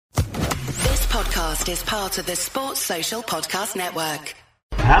podcast is part of the Sports Social Podcast Network.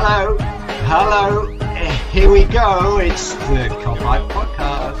 Hello, here we go. It's the Cop-Eye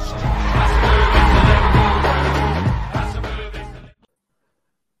Podcast.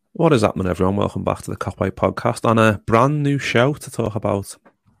 What is happening, everyone? Welcome back to the Cop-Eye Podcast on a brand new show to talk about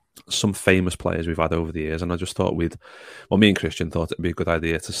some famous players we've had over the years. And I just thought me and Christian thought it'd be a good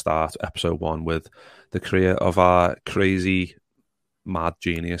idea to start episode 1 with the career of our crazy, mad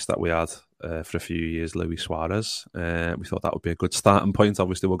genius that we had for a few years, Suarez. We thought that would be a good starting point.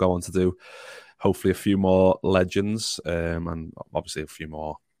 Obviously, we'll go on to do hopefully a few more legends and obviously a few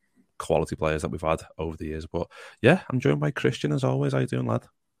more quality players that we've had over the years. But yeah, I'm joined by Christian as always. How you doing, lad?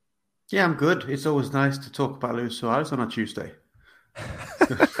 Yeah, I'm good. It's always nice to talk about Luis Suarez on a Tuesday.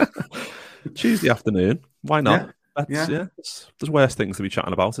 Tuesday afternoon. Why not? Yeah. There's worse things to be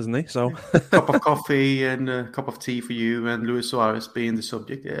chatting about, isn't he? So, cup of coffee and a cup of tea for you, and Luis Suarez being the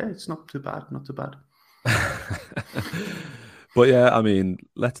subject. Yeah, it's not too bad. Not too bad. But yeah, I mean,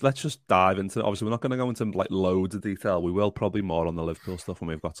 let's just dive into it. Obviously, we're not going to go into like loads of detail. We will probably more on the Liverpool stuff when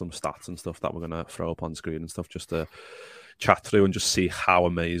we've got some stats and stuff that we're going to throw up on screen and stuff just to chat through and just see how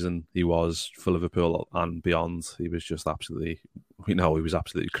amazing he was for Liverpool and beyond. He was just absolutely, he was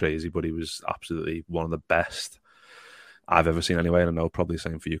absolutely crazy, but he was absolutely one of the best I've ever seen anyway. And I know probably the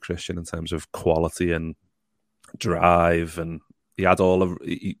same for you, Christian, in terms of quality and drive. And he had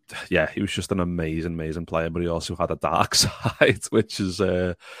he was just an amazing player, but he also had a dark side, which is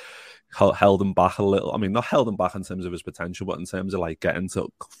held him back a little. I mean, not held him back in terms of his potential, but in terms of like getting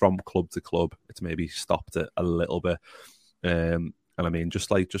from club to club, it's maybe stopped it a little bit. And I mean, just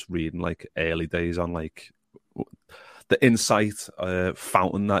reading like early days on like the insight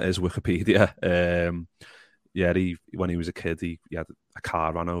fountain that is Wikipedia. When he was a kid, he had a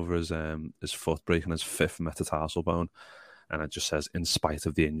car ran over his foot, breaking his 5th metatarsal bone, and it just says, in spite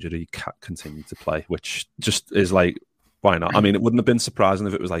of the injury, he continued to play, which just is like, why not? I mean, it wouldn't have been surprising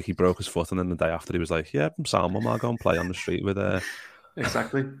if it was like he broke his foot and then the day after he was like, yeah, I'm sound, Mum, I'll go and play on the street with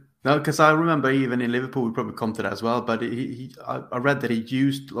Exactly. No, because I remember even in Liverpool, we probably come to that as well, but I read that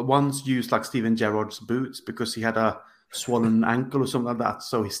he once used like Steven Gerrard's boots because he had a swollen ankle or something like that.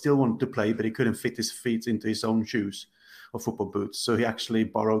 So he still wanted to play, but he couldn't fit his feet into his own shoes or football boots. So he actually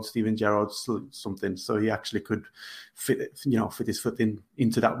borrowed Steven Gerrard's something, so he actually could fit his foot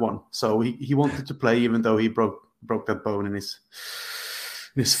into that one. So he wanted to play even though he broke that bone in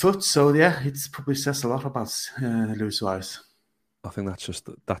his foot. So yeah, it probably says a lot about Luis Suarez. I think that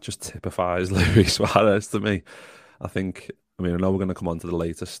just typifies Luis Suarez to me. I know we're going to come on to the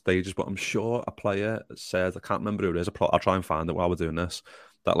later stages, but I'm sure a player said, I can't remember who it is, I'll try and find it while we're doing this,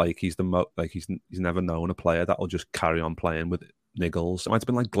 that like he's never known a player that will just carry on playing with niggles. It might have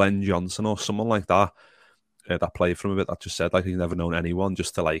been like Glenn Johnson or someone like that that played for him a bit, that just said like he's never known anyone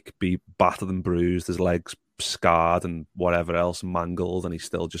just to like be battered and bruised, his legs scarred and whatever else, mangled, and he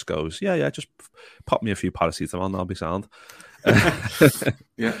still just goes, yeah, just pop me a few paracetamol and I'll be sound.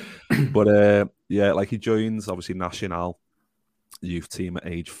 Yeah. But like he joins obviously Nacional youth team at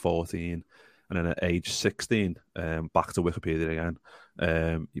age 14, and then at age 16, back to Wikipedia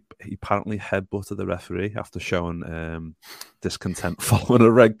again, he apparently headbutted the referee after showing discontent following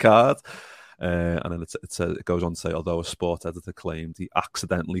a red card. And then it goes on to say, although a sport editor claimed he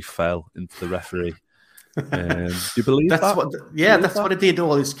accidentally fell into the referee. Do you believe that's that? That's what he did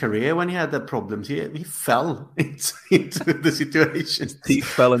all his career when he had the problems. He fell into the situation. His teeth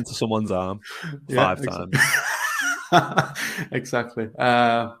fell into someone's arm 5 times. Exactly.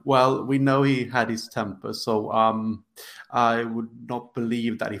 Well, we know he had his temper, so I would not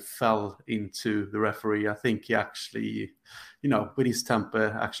believe that he fell into the referee. I think he actually, with his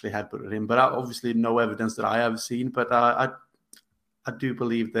temper, actually headbutted him. But obviously, no evidence that I have seen. But I do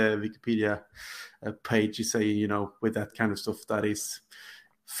believe the Wikipedia page is saying, with that kind of stuff, that is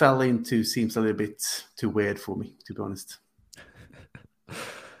fell into seems a little bit too weird for me, to be honest.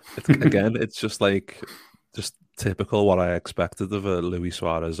 It's just typical what I expected of a Luis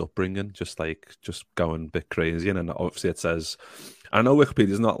Suarez upbringing, just going a bit crazy. And then obviously it says, I know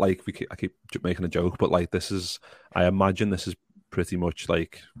Wikipedia's not like, I keep making a joke, but like I imagine this is pretty much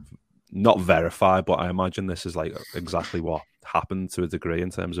like not verified, but I imagine this is like exactly what happened to a degree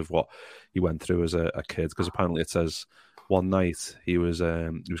in terms of what he went through as a kid. Because apparently it says one night he was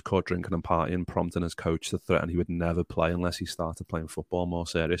caught drinking and partying, prompting his coach to threaten he would never play unless he started playing football more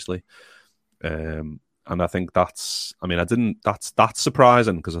seriously. And I think that's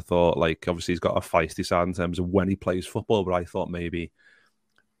surprising, because I thought, like, obviously he's got a feisty side in terms of when he plays football, but I thought maybe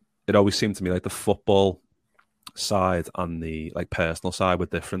it always seemed to me like the football side and the like personal side were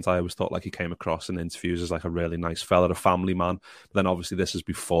different. I always thought like he came across in interviews as like a really nice fella, a family man. But then obviously this is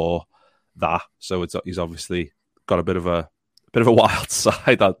before that. So he's obviously got a bit of a wild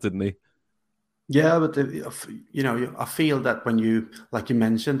side, that didn't he? Yeah, but I feel that when you, like you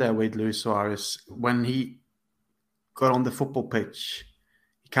mentioned there with Luis Suarez, when he got on the football pitch,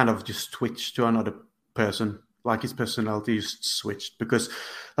 he kind of just switched to another person. Like his personality just switched because,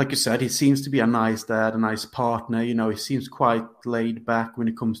 like you said, he seems to be a nice dad, a nice partner. He seems quite laid back when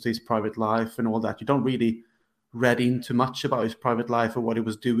it comes to his private life and all that. You don't really read into much about his private life or what he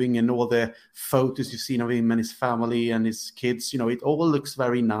was doing, and all the photos you've seen of him and his family and his kids. It all looks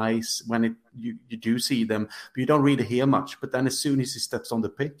very nice when you do see them, but you don't really hear much. But then as soon as he steps on the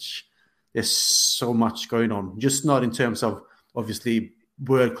pitch, there's so much going on, just not in terms of obviously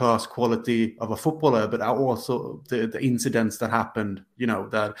world-class quality of a footballer, but also the incidents that happened,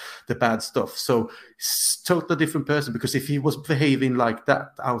 the bad stuff. So it's a totally different person, because if he was behaving like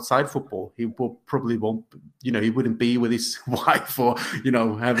that outside football, he probably won't, he wouldn't be with his wife or,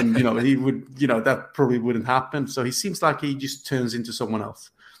 having, he would, that probably wouldn't happen. So he seems like he just turns into someone else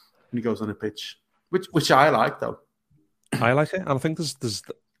when he goes on the pitch, which I like, though. I like it. And I think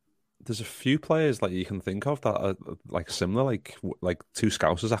there's a few players like you can think of that are like similar, like two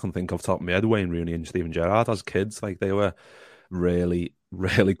Scousers I can think of top of my head, Wayne Rooney and Steven Gerrard as kids. Like they were really,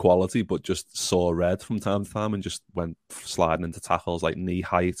 really quality, but just saw red from time to time and just went sliding into tackles like knee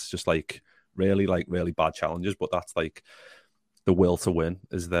heights, just like really bad challenges. But that's like the will to win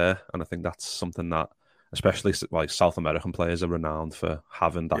is there, and I think that's something that especially like South American players are renowned for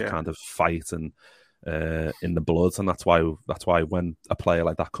having that kind of fight and in the blood, and that's why when a player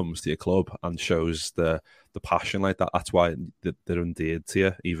like that comes to your club and shows the passion like that, that's why they're endeared to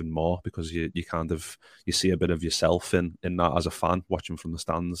you even more, because you kind of see a bit of yourself in that as a fan watching from the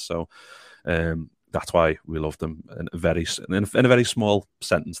stands. So that's why we love them in a very small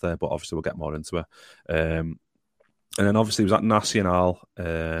sentence there, but obviously we'll get more into it. And then obviously he was at Nacional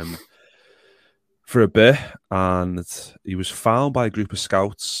for a bit, and he was found by a group of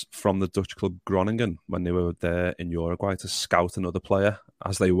scouts from the Dutch club Groningen when they were there in Uruguay to scout another player.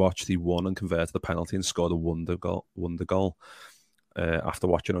 As they watched, he won and converted the penalty and scored a wonder goal. After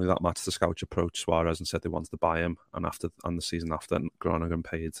watching only that match, the scouts approached Suarez and said they wanted to buy him, and the season after, Groningen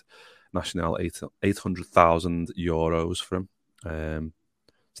paid Nacional 800,000 euros for him.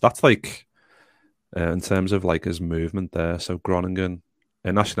 So that's like in terms of like his movement there. So Groningen.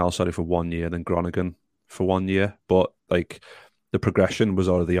 Nacional, for 1 year, then Groningen for 1 year. But like the progression was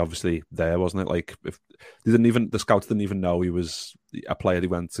already obviously there, wasn't it? Like if the scouts didn't even know he was a player they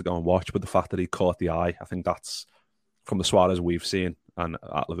went to go and watch, but the fact that he caught the eye, I think that's from the Suarez we've seen and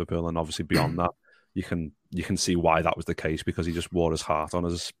at Liverpool, and obviously beyond that, you can see why that was the case, because he just wore his heart on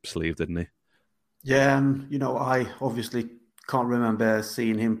his sleeve, didn't he? Yeah, I obviously can't remember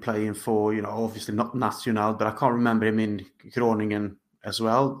seeing him playing for, obviously not Nacional, but I can't remember him in Groningen as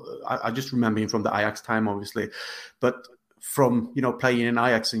well. I just remember him from the Ajax time, obviously. But from, playing in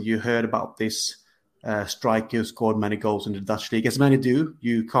Ajax, and you heard about this striker who scored many goals in the Dutch league, as many do.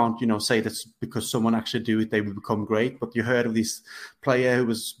 You can't, say that's because someone actually do it, they will become great. But you heard of this player who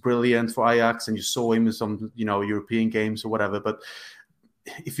was brilliant for Ajax, and you saw him in some, European games or whatever. But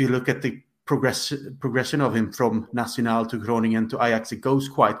if you look at the progression of him from Nacional to Groningen to Ajax, it goes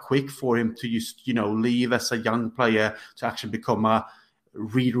quite quick for him to just, leave as a young player to actually become a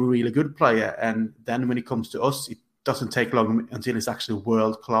really, really good player. And then when it comes to us, it doesn't take long until he's actually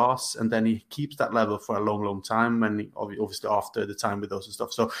world class, and then he keeps that level for a long, long time. And obviously after the time with us and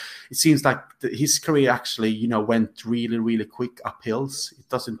stuff, so it seems like his career actually, went really, really quick uphills.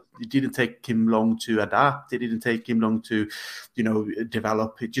 It didn't take him long to adapt. It didn't take him long to,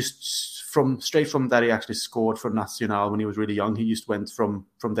 develop. It just straight from that, he actually scored for Nacional when he was really young. He just went from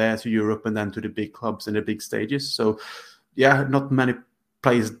there to Europe and then to the big clubs and the big stages. So yeah, not many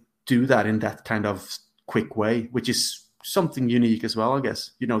players do that in that kind of quick way, which is something unique as well, I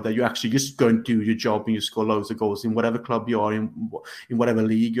guess. That you actually just go and do your job and you score loads of goals in whatever club you are in whatever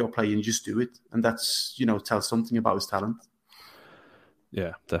league you're playing. You just do it, and that's tells something about his talent.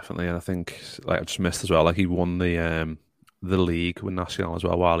 Yeah, definitely. And I think I just missed as well. Like he won the league with Nacional as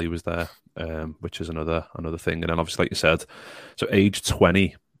well while he was there, which is another thing. And then obviously, like you said, so age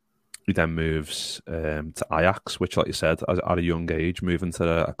 20. He then moves to Ajax, which, like you said, at a young age, moving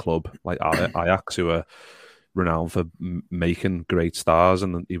to a club like Ajax, who are renowned for making great stars,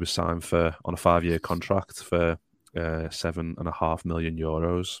 and he was signed on a 5-year contract for €7.5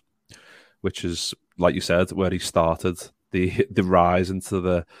 million, which is, like you said, where he started the rise into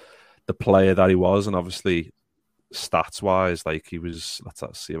the player that he was. And obviously, stats wise, like he was.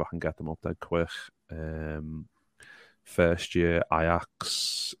 Let's see if I can get them up there quick. First year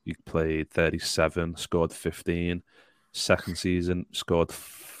Ajax, he played 37, scored 15. Second season, scored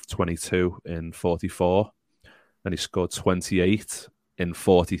 22 in 44. Then he scored 28 in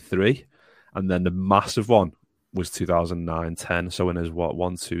 43. And then the massive one was 2009-10. So in his,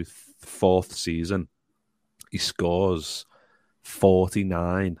 fourth season, he scores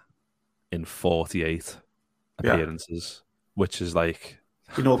 49 in 48 appearances, which is like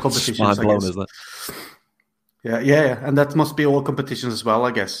in all competitions, mind blown, isn't it? Yeah, and that must be all competitions as well,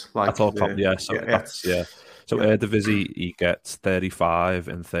 I guess. Like that's all, So Eredivisie, he gets 35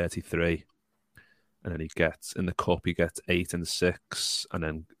 and 33, and then he gets in the cup, he gets 8 and 6, and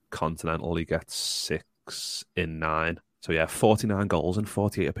then continental, he gets 6 in 9. So 49 goals in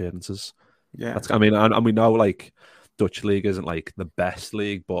 48 appearances. Yeah, and we know like Dutch league isn't like the best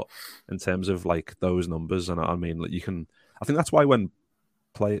league, but in terms of like those numbers, and I mean, like, I think that's why when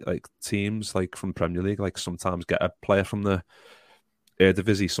teams like from Premier League like sometimes get a player from the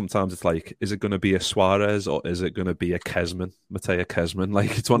Eredivisie, sometimes it's like, is it going to be a Suarez or is it going to be a Mateo Kesman?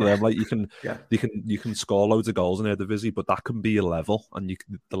 Like, it's one of them. Like, you can score loads of goals in Eredivisie, but that can be a level, and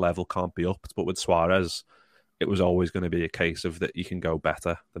the level can't be upped. But with Suarez, it was always going to be a case of that you can go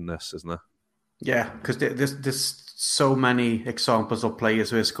better than this, isn't it? Yeah, because there's so many examples of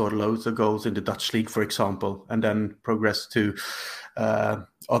players who have scored loads of goals in the Dutch league, for example, and then progressed to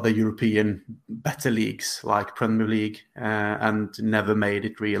other European better leagues like Premier League and never made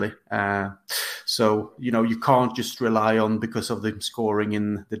it really. So, you can't just rely on, because of them scoring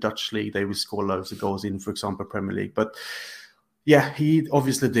in the Dutch league, they will score loads of goals in, for example, Premier League. But yeah, he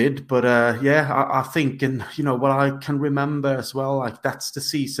obviously did. But I think, and what I can remember as well, like that's the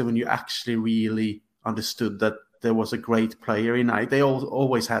season when you actually really understood that there was a great player in it. They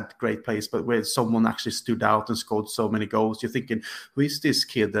always had great players, but where someone actually stood out and scored so many goals, you're thinking, who is this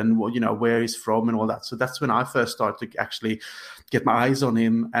kid and where he's from and all that. So that's when I first started to actually get my eyes on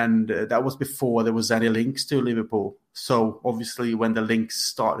him. And that was before there was any links to Liverpool. So obviously when the links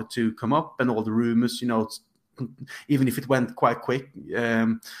started to come up and all the rumors, even if it went quite quick,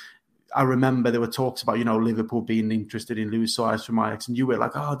 I remember there were talks about, Liverpool being interested in Luis Suarez from Ajax, and you were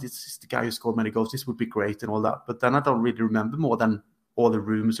like, oh, this is the guy who scored many goals. This would be great and all that. But then I don't really remember more than all the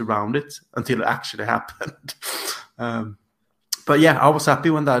rumors around it until it actually happened. But yeah, I was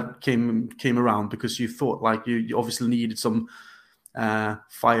happy when that came around, because you thought like you obviously needed some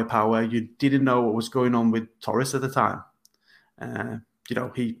firepower. You didn't know what was going on with Torres at the time.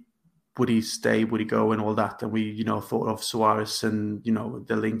 Would he stay? Would he go? And all that. And we, thought of Suarez, and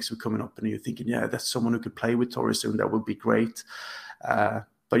the links were coming up, and you're thinking, yeah, that's someone who could play with Torres, and that would be great.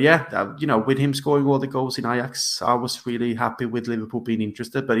 But yeah, with him scoring all the goals in Ajax, I was really happy with Liverpool being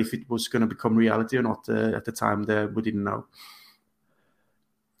interested. But if it was going to become reality or not at the time, there we didn't know.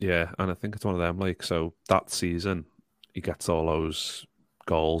 Yeah, and I think it's one of them. Like, so that season, he gets all those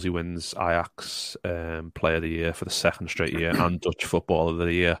goals. He wins Ajax Player of the Year for the second straight year and Dutch Footballer of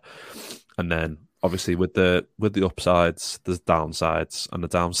the Year. And then obviously with the upsides, there's downsides, and the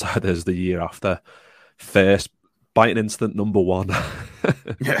downside is the year after, first biting instant number 1.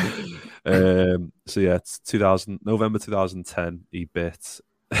 It's November 2010. He bit.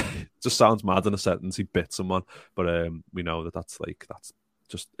 Just sounds mad in a sentence. He bit someone, but we know that's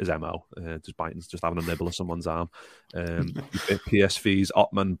just his MO, just having a nibble of someone's arm. He bit PSV's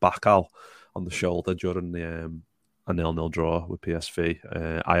Otman Bakal on the shoulder during a 0-0 draw with PSV.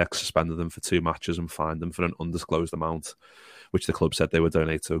 Ajax suspended them for 2 matches and fined them for an undisclosed amount, which the club said they would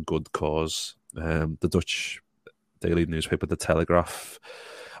donate to a good cause. The Dutch daily newspaper, The Telegraph,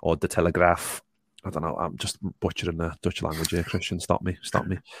 I don't know, I'm just butchering the Dutch language here, Christian, stop me.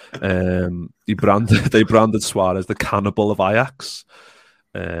 They branded Suarez the cannibal of Ajax.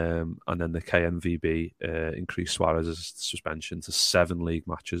 And then the KNVB increased Suarez's suspension to 7 league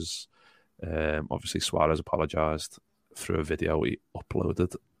matches. Obviously, Suarez apologised through a video he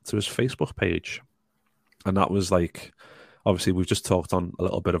uploaded to his Facebook page. And that was like, obviously, we've just talked on a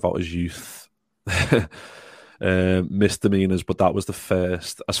little bit about his youth misdemeanors, but that was the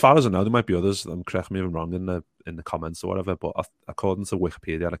first. As far as I know, there might be others. Correct me if I'm wrong in the comments or whatever. But according to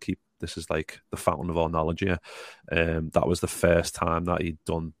Wikipedia, this is like the fountain of all knowledge here. That was the first time that he'd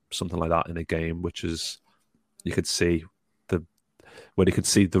done something like that in a game, which is you could see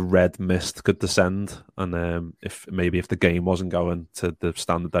the red mist could descend, and if the game wasn't going to the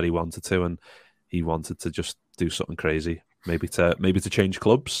standard that he wanted to, and he wanted to just do something crazy, maybe to change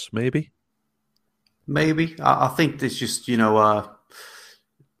clubs, maybe. I think there's just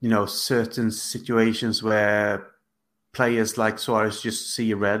certain situations where players like Suarez just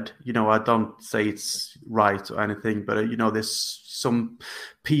see red. I don't say it's right or anything, but there's some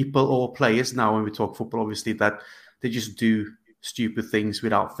people or players now when we talk football, obviously, that they just do stupid things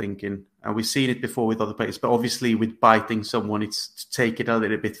without thinking. And we've seen it before with other players, but obviously with biting someone, it's to take it a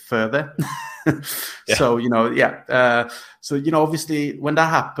little bit further. So, obviously when that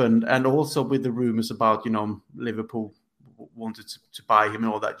happened, and also with the rumors about, Liverpool wanted to buy him and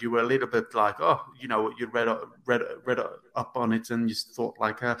all that, you were a little bit like, you read up on it and you thought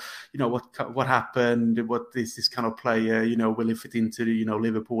like, what happened? What is this kind of player? Will he fit into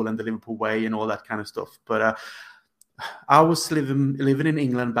Liverpool and the Liverpool way and all that kind of stuff? But I was living in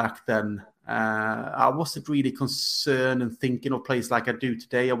England back then. I wasn't really concerned and thinking of players like I do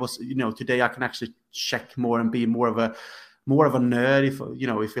today. I was, today I can actually check more and be more of a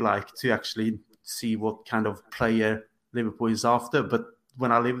nerd, if you like, to actually see what kind of player Liverpool is after. But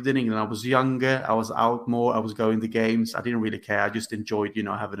when I lived in England, I was younger, I was out more, I was going to games. I didn't really care. I just enjoyed,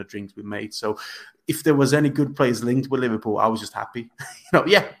 having a drink with mates. So if there was any good players linked with Liverpool, I was just happy.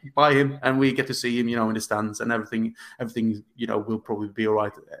 Buy him, and we get to see him, in the stands, and everything, will probably be all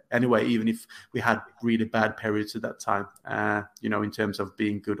right anyway, even if we had really bad periods at that time, in terms of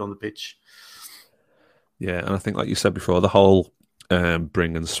being good on the pitch. Yeah, and I think, like you said before, the whole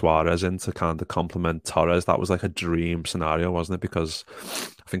bringing Suarez in to kind of complement Torres, that was like a dream scenario, wasn't it? Because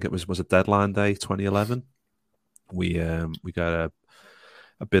I think it was a deadline day 2011. We got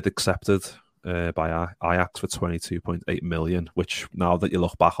a bid accepted by Ajax for 22.8 million, which now that you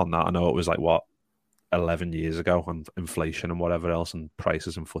look back on that, I know it was like 11 years ago, and inflation and whatever else, and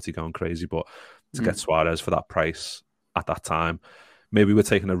prices and footy going crazy, but to get Suarez for that price at that time, maybe we're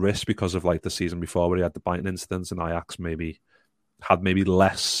taking a risk because of like the season before where he had the biting incidents, and Ajax had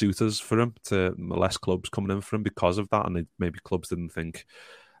less suitors for him, less clubs coming in for him because of that, and maybe clubs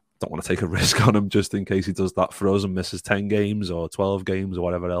don't want to take a risk on him just in case he does that for us and misses 10 games or 12 games or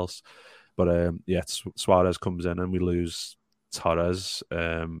whatever else. But Suarez comes in and we lose Torres,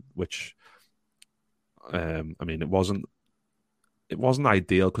 which it wasn't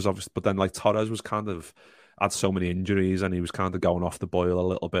ideal because obviously, but then like Torres was kind of had so many injuries and he was kind of going off the boil a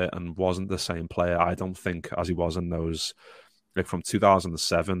little bit and wasn't the same player, I don't think, as he was in those, like from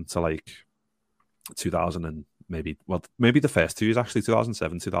 2007 to like 2000 and maybe the first 2 years actually,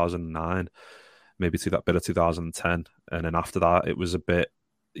 2007, 2009, maybe to that bit of 2010, and then after that it was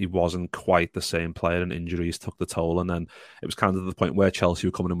he wasn't quite the same player and injuries took the toll, and then it was kind of the point where Chelsea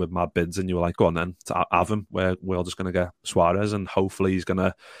were coming in with mad bids and you were like, go on then, to have him, we're just going to get Suarez and hopefully he's going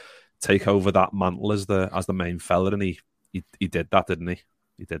to take over that mantle as the main fella, and he did that, didn't he?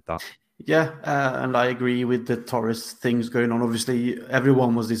 He did that. Yeah, and I agree with the Torres things going on. Obviously,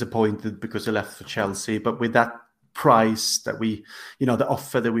 everyone was disappointed because he left for Chelsea, but with that price that we, the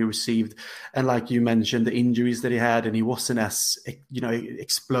offer that we received, and like you mentioned, the injuries that he had, and he wasn't as,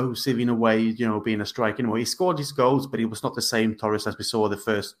 explosive in a way, being a striker. He scored his goals, but he was not the same Torres as we saw the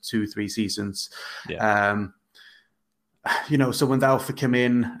first 2-3 seasons. Yeah. So when the offer came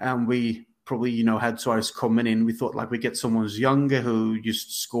in and we probably, had Suarez coming in, we thought like we get someone who's younger who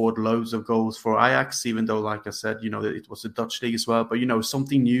just scored loads of goals for Ajax, even though, like I said, it was the Dutch league as well, but,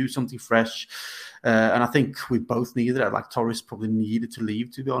 something new, something fresh. And I think we both needed it. Like Torres probably needed to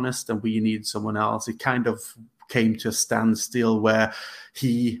leave, to be honest, and we needed someone else. It kind of came to a standstill where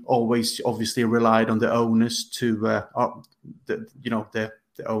he always obviously relied on the owners to, the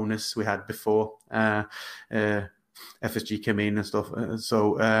owners we had before FSG came in and stuff.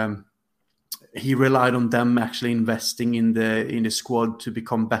 He relied on them actually investing in the squad to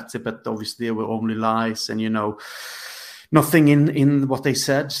become better, but obviously there were only lies and nothing in what they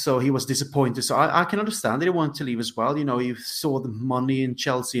said. So he was disappointed. So I can understand that he wanted to leave as well. He saw the money in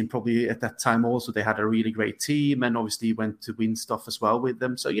Chelsea, and probably at that time also they had a really great team, and obviously he went to win stuff as well with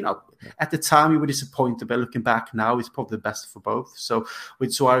them. So at the time we were disappointed, but looking back now, it's probably the best for both. So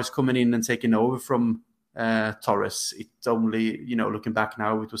with Suarez coming in and taking over from Torres, it's only looking back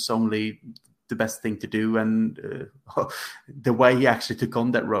now, it was only the best thing to do, and the way he actually took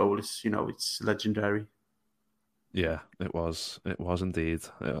on that role is it's legendary. Yeah, it was indeed.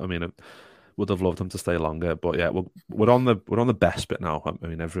 I mean, I would have loved him to stay longer, but yeah, we're on the best bit now. I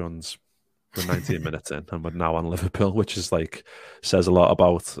mean, we're 19 minutes in, and we're now on Liverpool, which is like says a lot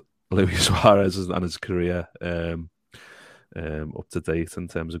about Luis Suarez and his career. Up to date in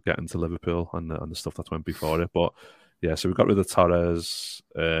terms of getting to Liverpool and the stuff that went before it. But yeah, so we got rid of Torres.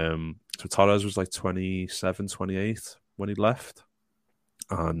 So Torres was like 27, 28 when he left.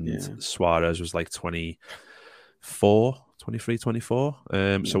 And Suarez was like 23, 24.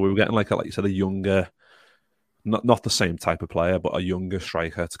 So we were getting like you said, a younger, not the same type of player, but a younger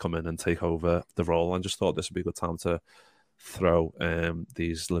striker to come in and take over the role. And just thought this would be a good time to throw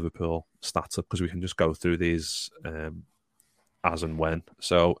these Liverpool stats up, because we can just go through these as and when.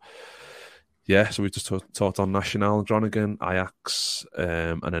 So yeah, so we just talked on Nacional, Groningen, Ajax,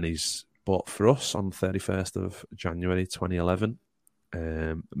 and then he's But for us, on 31st of January 2011,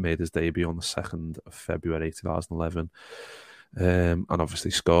 made his debut on the 2nd of February 2011, and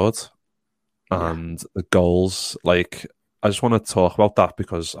obviously scored. Yeah. And the goals, like, I just want to talk about that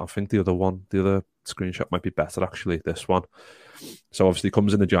because I think the other screenshot might be better, actually, this one. So obviously he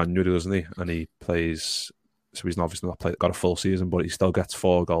comes in January, doesn't he? And he plays, so he's obviously not got a full season, but he still gets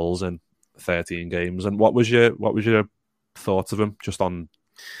 4 goals in 13 games. And what was your thoughts of him just on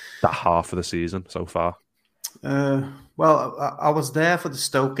that half of the season so far? Well, I was there for the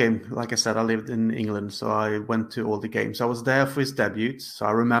Stoke game. Like I said, I lived in England, so I went to all the games. I was there for his debut, so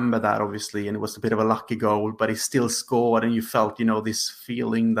I remember that, obviously, and it was a bit of a lucky goal, but he still scored, and you felt, this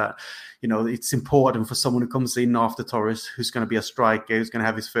feeling that, it's important for someone who comes in after Torres, who's going to be a striker, who's going to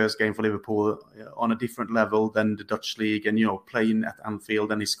have his first game for Liverpool on a different level than the Dutch league, and, playing at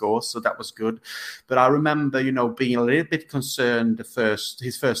Anfield, and he scores, so that was good. But I remember, being a little bit concerned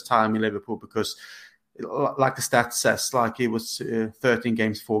his first time in Liverpool, because like the stats says, like it was 13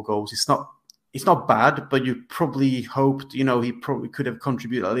 games, 4 goals. It's not bad, but you probably hoped, he probably could have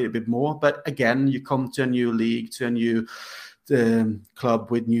contributed a little bit more. But again, you come to a new league, to a new club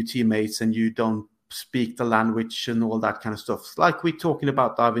with new teammates, and you don't speak the language and all that kind of stuff. Like we're talking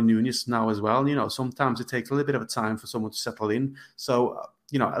about Darwin Núñez now as well. Sometimes it takes a little bit of a time for someone to settle in. So,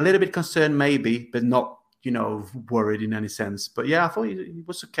 a little bit concerned maybe, but not worried in any sense. But yeah, I thought he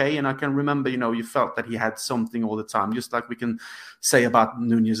was okay. And I can remember, you felt that he had something all the time, just like we can say about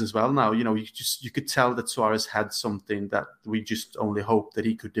Núñez as well now. You could tell that Suarez had something that we just only hope that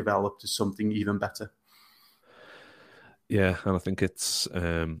he could develop to something even better. Yeah, and I think it's,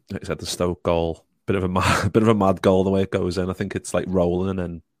 like I said, the Stoke goal, bit of a mad goal the way it goes in. I think it's like rolling and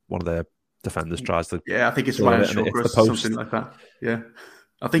then one of their defenders tries to... Yeah, I think it's Ryan Shawcross or something like that. Yeah.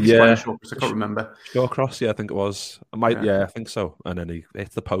 I think it's Ryan Shawcross, I can't remember. Shawcross, yeah, I think it was. I think so. And then he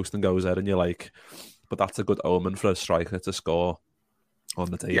hits the post and goes in, and you're like, but that's a good omen for a striker to score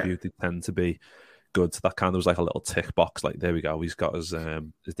on the debut. They tend to be good. That kind of was like a little tick box, like, there we go, he's got his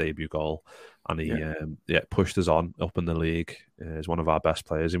debut goal. And he pushed us on up in the league. He's one of our best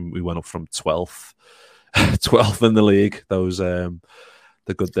players. And we went up from 12th in the league. Those...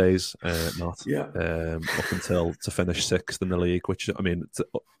 the good days, up until to finish 6th in the league, which, I mean,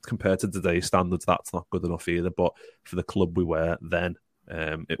 compared to today's standards, that's not good enough either. But for the club we were then,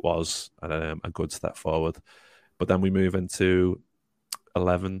 it was a good step forward. But then we move into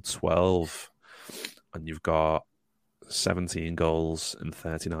 11-12, and you've got 17 goals in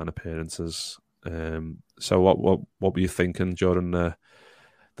 39 appearances. So what were you thinking during the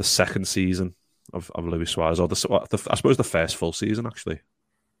second season of Luis Suarez, or I suppose the first full season, actually?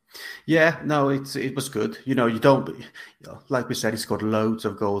 Yeah, no, it was good. You don't, like we said, he scored loads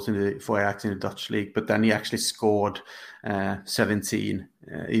of goals for Ajax in the Dutch league, but then he actually scored 17,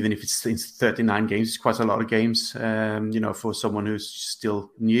 even if it's in 39 games. It's quite a lot of games, for someone who's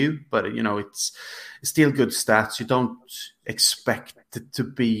still new, but, it's still good stats. You don't expect it to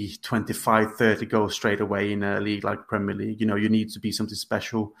be 25, 30 goals straight away in a league like Premier League. You need to be something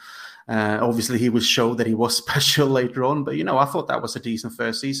special. Obviously, he will show that he was special later on, but, I thought that was a decent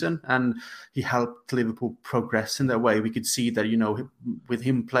first season, and he helped Liverpool progress in that way. We could see that, with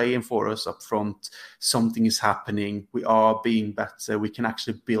him playing for us up front, something is happening. We are being better. We can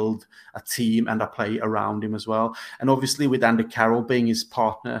actually build a team and a play around him as well. And obviously, with Andy Carroll being his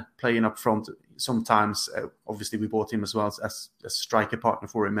partner, playing up front, sometimes, obviously, we bought him as well as a striker partner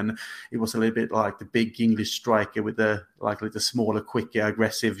for him, and it was a little bit like the big English striker with the smaller, quicker,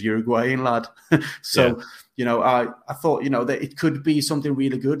 aggressive Uruguayan lad. So, I thought, that it could be something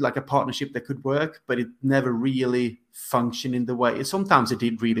really good, like a partnership that could work, but it never really functioned in the way. Sometimes it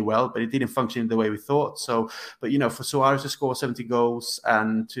did really well, but it didn't function in the way we thought. So, but, for Suarez to score 70 goals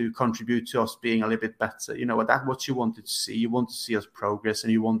and to contribute to us being a little bit better, that's what you wanted to see. You want to see us progress,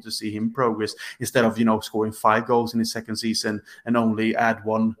 and you want to see him progress instead of, scoring 5 goals in his second season and only add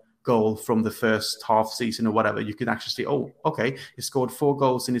 1 goal from the first half season or whatever. You can actually see, oh, okay, he scored 4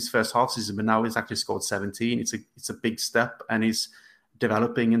 goals in his first half season, but now he's actually scored 17. It's a big step, and he's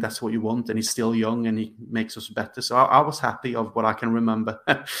developing, and that's what you want. And he's still young, and he makes us better. So I was happy of what I can remember.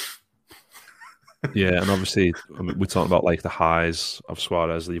 Yeah, and obviously, we're talking about like the highs of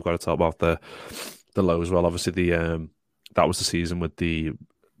Suarez. You've got to talk about the lows as well. Obviously, that was the season with the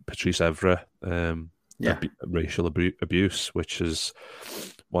Patrice Evra racial abuse, which is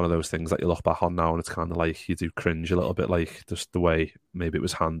one of those things that you look back on now, and it's kind of like you do cringe a little bit, like just the way maybe it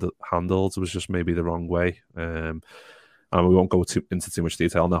was handled. It was just maybe the wrong way. And we won't go into too much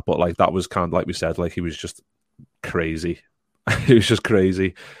detail on that, but like that was kind of like we said, like he was just crazy. He was just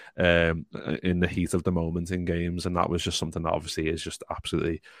crazy in the heat of the moment in games, and that was just something that obviously is just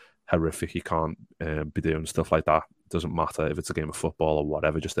absolutely horrific. You can't be doing stuff like that. Doesn't matter if it's a game of football or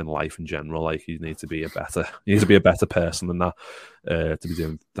whatever, just in life in general. Like, you need to be a better person than that to be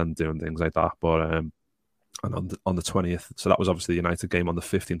doing things like that. But and on the 20th, so that was obviously the United game on the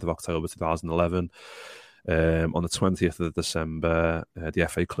 15th of October 2011. On the 20th of December, the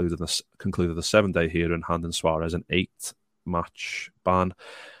FA concluded the 7-day hearing, handing Suarez an 8-match ban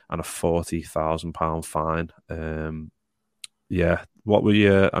and a £40,000 fine. What were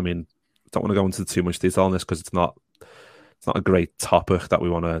you? I mean, don't want to go into too much detail on this because it's not a great topic that we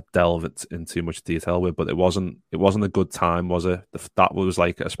want to delve in too much detail with. But it wasn't a good time, was it? That was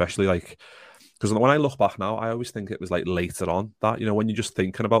like, especially like, because when I look back now, I always think it was like later on that, when you're just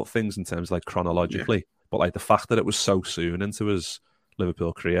thinking about things in terms of like chronologically. Yeah. But like the fact that it was so soon into his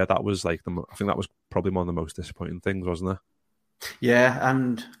Liverpool career, that was like I think that was probably one of the most disappointing things, wasn't it? Yeah,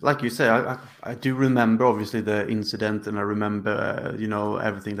 and like you say, I do remember obviously the incident, and I remember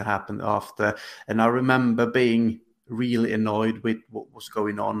everything that happened after, and I remember being really annoyed with what was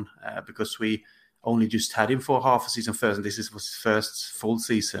going on because we only just had him for half a season first, and this was his first full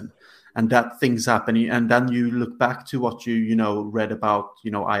season. And that things happening, and then you look back to what you read about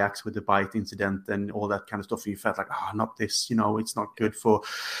Ajax with the bite incident and all that kind of stuff. And you felt like, not this, it's not good for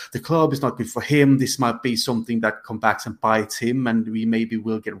the club, it's not good for him. This might be something that comes back and bites him, and we maybe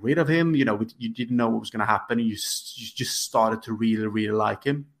will get rid of him. You didn't know what was going to happen. You just started to really, really like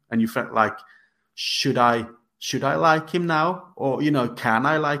him, and you felt like, should I like him now, or can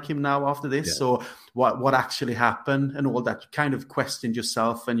I like him now after this, yeah. or what actually happened and all that? You kind of questioned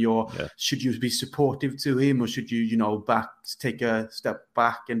yourself, and should you be supportive to him, or should you take a step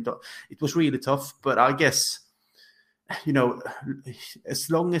back? And it was really tough. But I guess as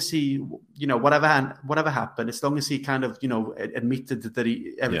long as he whatever happened, as long as he kind of admitted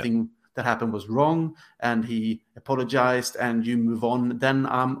that everything that happened was wrong, and he apologized, and you move on, then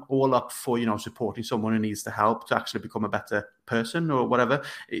I'm all up for supporting someone who needs the help to actually become a better person or whatever.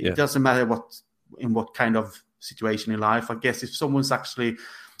 It doesn't matter what kind of situation in life. I guess if someone's actually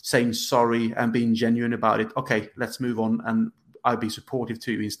saying sorry and being genuine about it, okay, let's move on, and I'll be supportive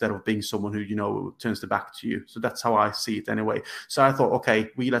to you instead of being someone who turns the back to you. So that's how I see it anyway. So I thought, okay,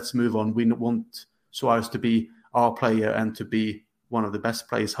 let's move on. We want Suarez to be our player and to be one of the best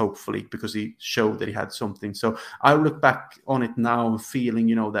players, hopefully, because he showed that he had something. So I look back on it now feeling,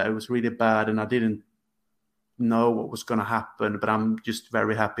 that it was really bad, and I didn't know what was going to happen, but I'm just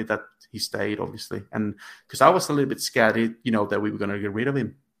very happy that he stayed, obviously. And because I was a little bit scared, that we were going to get rid of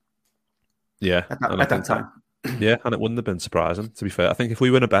him. Yeah. At that time. Yeah, and it wouldn't have been surprising, to be fair. I think if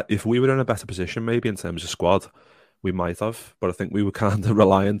we were in a better position, maybe in terms of squad, we might have. But I think we were kind of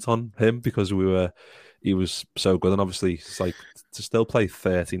reliant on him because he was so good. And obviously, it's like to still play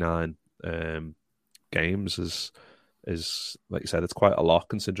 39 games is like you said, it's quite a lot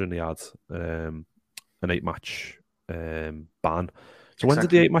considering he had an 8-match ban. So when did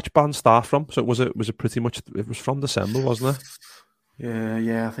the 8-match ban start from? So was it pretty much, it was from December, wasn't it?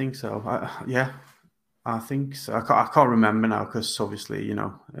 Yeah, I think so. I think so. I can't remember now because obviously,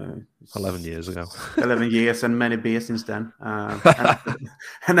 11 years ago. 11 years and many beers since then. And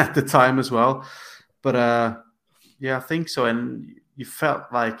at the time as well. But I think so. And you felt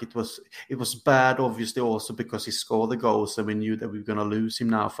like it was bad, obviously, also because he scored the goals, and we knew that we were going to lose him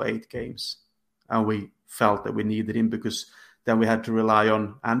now for 8 games. And we felt that we needed him because then we had to rely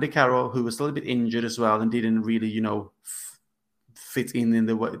on Andy Carroll, who was a little bit injured as well and didn't really, fit in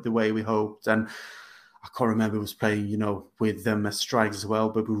the way we hoped. And I can't remember who was playing, with them as strikers as well.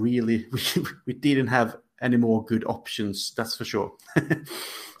 But we didn't have any more good options, that's for sure.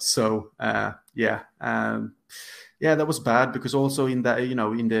 So, that was bad because also in that,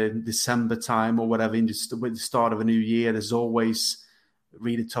 in the December time or whatever, with the start of a new year, there's always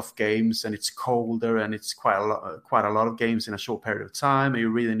really tough games, and it's colder, and it's quite a lot of games in a short period of time. And you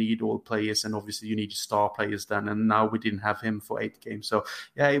really need all players, and obviously you need your star players then. And now we didn't have him for 8 games, so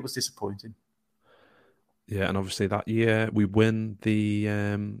yeah, it was disappointing. Yeah, and obviously that year we win the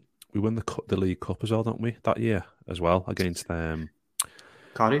League Cup as well, don't we? That year as well against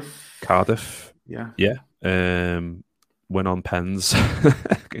Cardiff. Yeah. Win on pens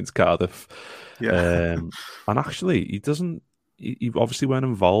against Cardiff. Yeah. And actually, he obviously weren't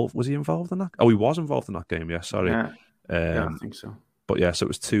involved. Was he involved in that? Oh, he was involved in that game. Yeah, sorry. Yeah, I think so. But yeah, so it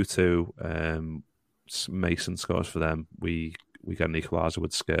was 2-2. Mason scores for them. We get an equaliser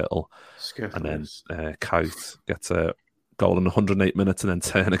with Skirtle. And then Kite gets a goal in 108 minutes, and then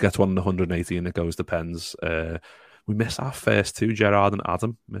Turner gets one in 180, and it goes to pens. We miss our first 2, Gerrard and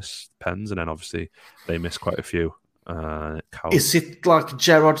Adam miss pens, and then obviously they miss quite a few. Is it like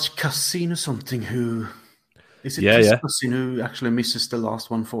Gerrard's cousin or something who Is it Yeah, his yeah. cousin who actually misses the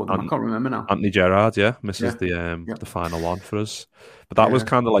last one for them? I can't remember now. Anthony Gerrard, yeah, misses Yeah. the final one for us. But that was Yeah.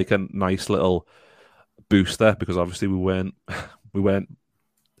 kind of like a nice little booster because obviously we weren't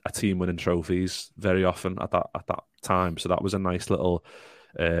a team winning trophies very often at that time. So that was a nice little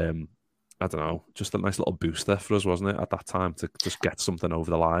I don't know, just a nice little booster for us, wasn't it, at that time to just get something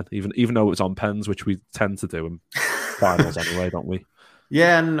over the line, even though it was on pens, which we tend to do in finals anyway, don't we?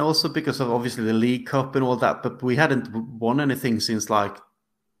 Yeah, and also because of obviously the League Cup and all that, but we hadn't won anything since like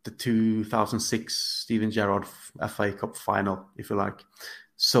the 2006 Steven Gerrard FA Cup final, if you like.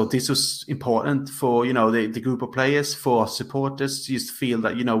 So this was important for, the group of players, for supporters to just feel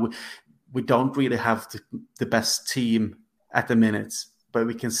that, we don't really have the best team at the minute, but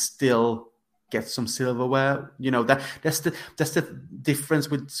we can still get some silverware. That's the difference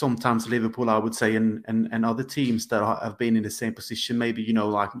with sometimes Liverpool, I would say, and other teams that have been in the same position. Maybe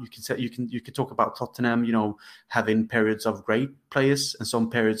like you can talk about Tottenham, having periods of great players and some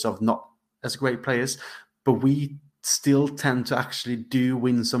periods of not as great players, but we still tend to actually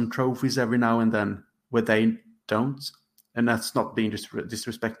win some trophies every now and then where they don't. And that's not being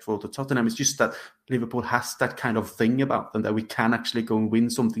disrespectful to Tottenham. It's just that Liverpool has that kind of thing about them that we can actually go and win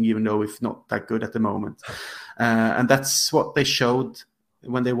something, even though it's not that good at the moment. And that's what they showed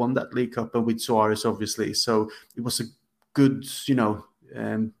when they won that League Cup and with Suarez, obviously. So it was a good,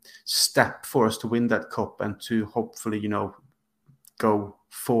 step for us to win that cup and to hopefully, go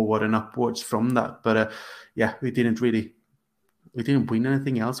forward and upwards from that. But we didn't win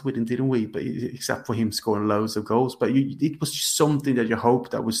anything else, didn't we? But except for him scoring loads of goals. But it was just something that you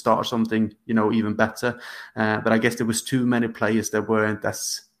hoped that would start something, even better. But I guess there was too many players that weren't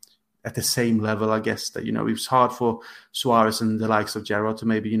at the same level. I guess that it was hard for Suarez and the likes of Gerrard to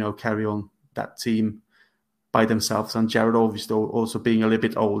maybe carry on that team by themselves, and Gerrard obviously also being a little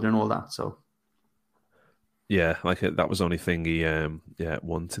bit older and all that. So. Yeah, that was the only thing he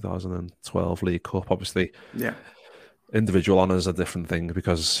won 2012 League Cup. Obviously, yeah. Individual honours a different thing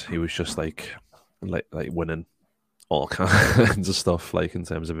because he was just like winning all kinds of stuff, like in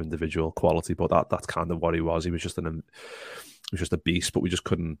terms of individual quality. But that's kind of what he was. He was just a beast, but we just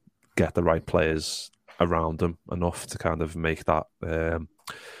couldn't get the right players around him enough to kind of make that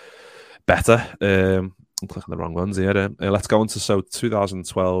better. I'm clicking the wrong ones here. Let's go on to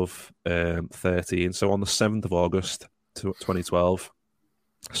 2012-13. So on the 7th of August 2012,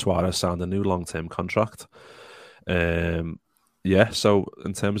 Suarez signed a new long-term contract. So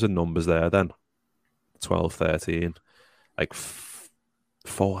in terms of numbers there then, 12-13, like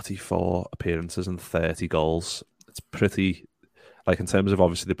 44 appearances and 30 goals. It's pretty, like in terms of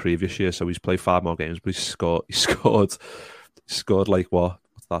obviously the previous year, so he's played 5 more games, but he scored like what?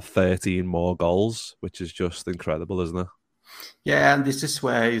 What's that, 13 more goals, which is just incredible, isn't it? Yeah, and this is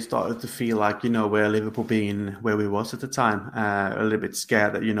where you started to feel like, where Liverpool being where we was at the time, a little bit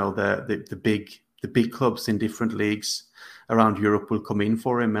scared that, the big clubs in different leagues around Europe will come in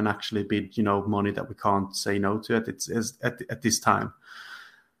for him and actually bid, money that we can't say no to at this time.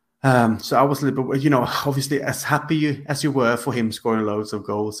 So I was a little bit, obviously as happy as you were for him scoring loads of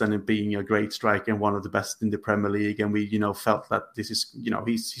goals and being a great striker and one of the best in the Premier League. And we, felt that this is,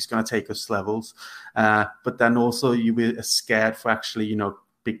 he's going to take us levels. But then also you were scared for actually,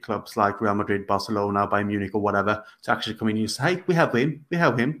 big clubs like Real Madrid, Barcelona, Bayern Munich or whatever to actually come in and say, hey, we have him,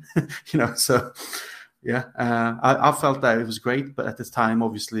 so... Yeah, I felt that it was great, but at this time,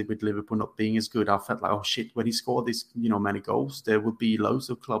 obviously, with Liverpool not being as good, I felt like, oh shit, when he scored these, many goals, there would be loads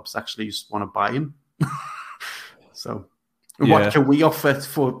of clubs actually just want to buy him. So, what can we offer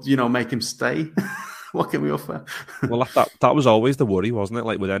for, make him stay? What can we offer? Well, that was always the worry, wasn't it?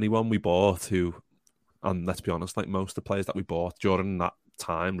 Like with anyone we bought and let's be honest, like most of the players that we bought during that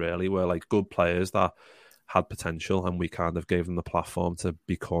time really were like good players that had potential, and we kind of gave them the platform to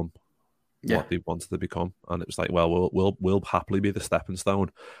become what they wanted to become. And it was like, well, we'll happily be the stepping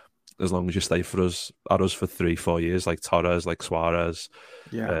stone as long as you stay at us for 3-4 years, like Torres, like Suarez,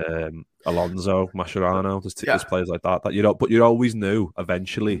 Alonso, Mascherano. There's players like that but you always knew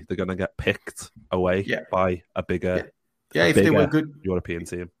eventually they're going to get picked away by a bigger, if they were good European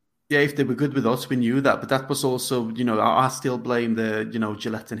team. Yeah, if they were good with us, we knew that. But that was also, I still blame the,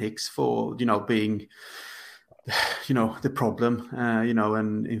 Gillette and Hicks for, being the problem,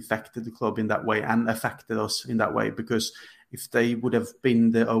 and infected the club in that way and affected us in that way. Because if they would have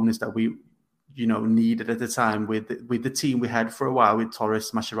been the owners that we, needed at the time with the team we had for a while with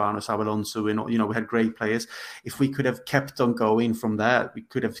Torres, Mascherano, Alonso, and, we had great players. If we could have kept on going from there, we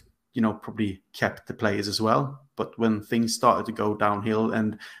could have, probably kept the players as well. But when things started to go downhill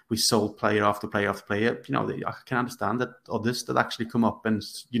and we sold player after player after player, I can understand that others that actually come up and,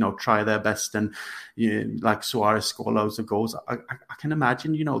 try their best and like Suarez score loads of goals. I can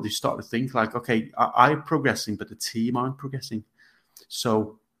imagine, they start to think like, okay, I'm progressing, but the team aren't progressing.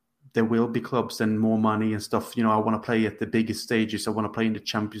 So there will be clubs and more money and stuff. I want to play at the biggest stages. I want to play in the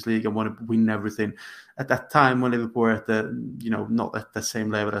Champions League. I want to win everything. At that time, when Liverpool were at the, not at the same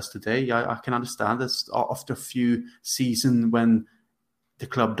level as today, I can understand this. After a few seasons when the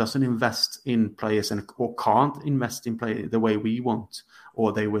club doesn't invest in players or can't invest in play the way we want,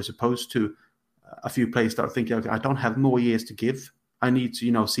 or they were supposed to, a few players start thinking, okay, I don't have more years to give. I need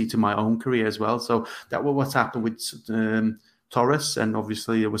to, see to my own career as well. So that was what's happened with Torres, and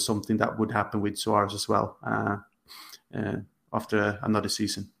obviously it was something that would happen with Suarez as well after another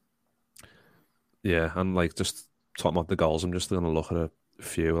season. Yeah, and like just talking about the goals, I'm just going to look at a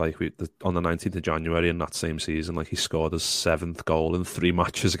few. Like on the 19th of January in that same season, like he scored his 7th goal in 3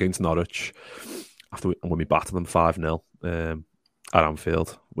 matches against Norwich when we battered them 5-0 at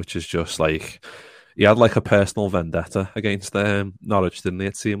Anfield, which is just like he had like a personal vendetta against Norwich, didn't he?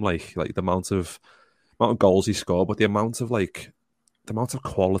 It seemed like the amount of goals he scored, but the amount of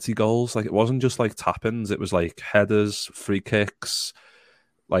quality goals. Like it wasn't just like tap-ins, it was like headers, free kicks,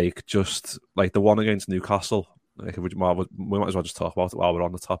 like just like the one against Newcastle. Like we might as well just talk about it while we're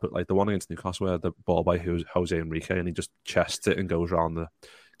on the topic. Like the one against Newcastle where the ball by Jose Enrique and he just chests it and goes around the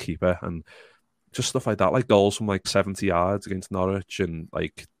keeper, and just stuff like that. Like goals from like 70 yards against Norwich, and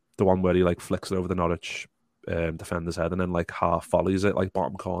like the one where he like flicks it over the Norwich defender's head and then like half volleys it like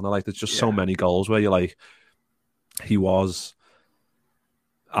bottom corner. Like there's just so many goals where you're like, he was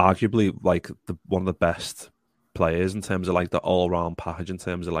arguably like one of the best players in terms of like the all-round package, in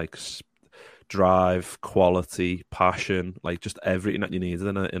terms of like drive, quality, passion, like just everything that you needed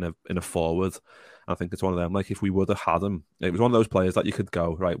in a forward. I think it's one of them, like if we would have had him, it was one of those players that you could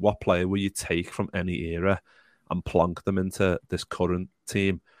go, right, what player will you take from any era and plonk them into this current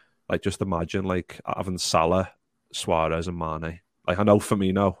team? Like, just imagine, like, having Salah, Suarez and Mane. Like, I know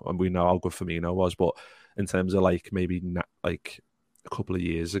Firmino, and we know how good Firmino was, but in terms of, like, maybe, like, a couple of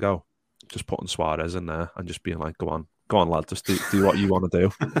years ago, just putting Suarez in there and just being like, go on, lad, just do what you want to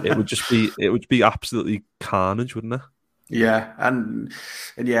do. It would be absolutely carnage, wouldn't it? Yeah, and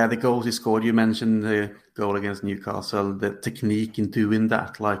yeah, the goals he scored, you mentioned the goal against Newcastle, the technique in doing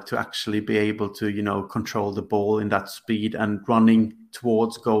that, like to actually be able to, control the ball in that speed and running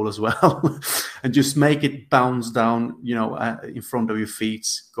towards goal as well, and just make it bounce down, in front of your feet,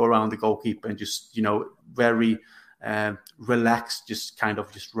 go around the goalkeeper and just, very relaxed, just kind of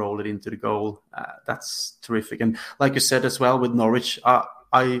just roll it into the goal. That's terrific. And like you said as well with Norwich,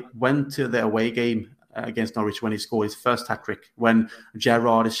 I went to the away game against Norwich when he scored his first hat-trick, when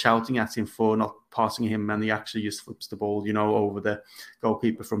Gerrard is shouting at him for not passing him, and he actually just flips the ball, over the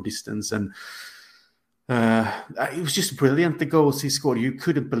goalkeeper from distance. And it was just brilliant, the goals he scored. You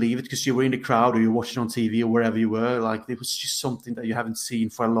couldn't believe it because you were in the crowd or you were watching on TV or wherever you were. Like, it was just something that you haven't seen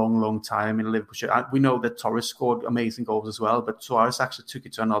for a long, long time in Liverpool. We know that Torres scored amazing goals as well, but Suarez actually took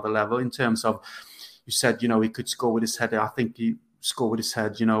it to another level in terms of, you said, he could score with his head. I think he score with his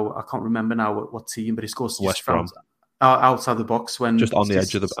head, I can't remember now what team, but he scores West Brom outside the box, when just on the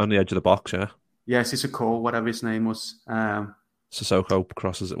edge of the box. Yes, it's a call, whatever his name was. Sissoko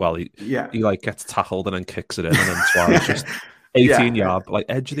crosses it. Well, he like gets tackled and then kicks it in, and then Suarez just 18 yard, like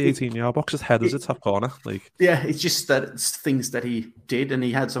edge of the 18-yard box, his head is a top corner. Like, yeah, it's just that it's things that he did, and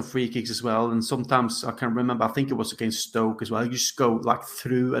he had some free kicks as well. And sometimes I can remember, I think it was against Stoke as well. You just go like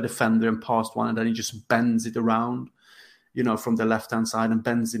through a defender and past one, and then he just bends it around, from the left-hand side and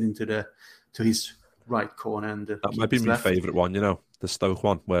bends it to his right corner. And that might be my favourite one, the Stoke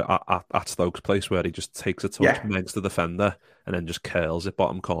one, where at Stoke's place, where he just takes a touch, megs the defender, and then just curls it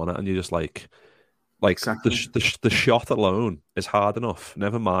bottom corner, and you're just like exactly. the shot alone is hard enough.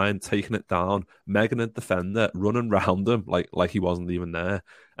 Never mind taking it down, megging a defender, running round him like he wasn't even there,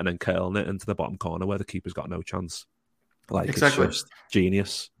 and then curling it into the bottom corner where the keeper's got no chance. Like, exactly. It's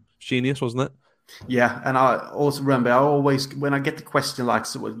just genius, wasn't it? Yeah, and I also remember, when I get the question like,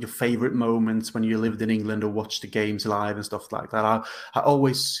 so what your favourite moments when you lived in England or watched the games live and stuff like that, I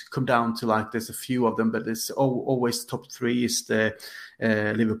always come down to, like, there's a few of them, but there's always top three is the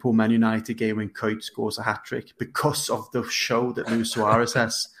Liverpool-Man United game when Kuyt scores a hat-trick, because of the show that Luis Suarez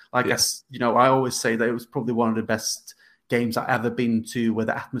has. Like, I always say that it was probably one of the best games I've ever been to, where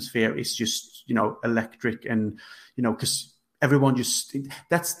the atmosphere is just, electric, and, because everyone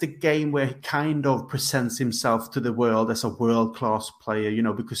that's the game where he kind of presents himself to the world as a world-class player,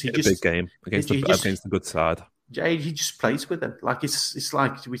 because he a big game against the good side. Yeah, he just plays with them. Like it's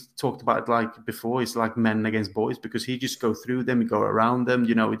like we talked about it like before. It's like men against boys because he just go through them, he go around them.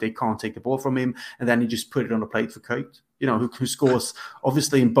 They can't take the ball from him, and then he just put it on a plate for Kate. Who scores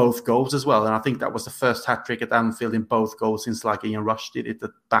obviously in both goals as well. And I think that was the first hat trick at Anfield in both goals since like Ian Rush did it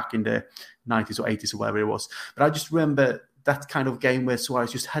back in the 90s or 80s or whatever it was. But I just remember that kind of game where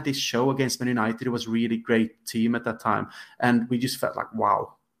Suarez just had his show against Man United. It was a really great team at that time, and we just felt like,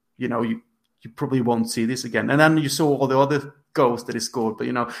 wow, you probably won't see this again. And then you saw all the other goals that he scored. But,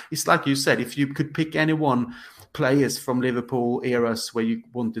 it's like you said, if you could pick players from Liverpool eras where you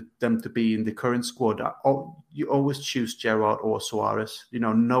wanted them to be in the current squad, you always choose Gerrard or Suarez.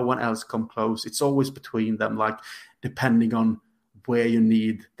 No one else come close. It's always between them, like depending on where you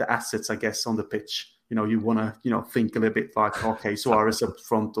need the assets, I guess, on the pitch. You want to, think a little bit like, okay, Suarez up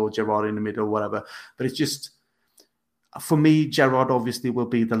front or Gerrard in the middle, whatever. But it's just... For me, Gerrard obviously will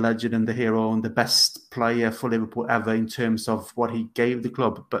be the legend and the hero and the best player for Liverpool ever in terms of what he gave the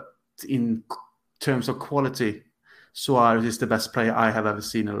club. But in terms of quality, Suarez is the best player I have ever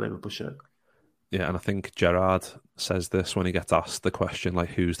seen in a Liverpool shirt. Yeah, and I think Gerrard says this when he gets asked the question,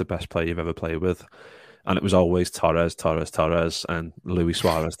 like, who's the best player you've ever played with? And it was always Torres. And Luis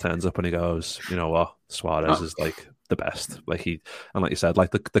Suarez turns up and he goes, you know what? Suarez is like the best. Like you said,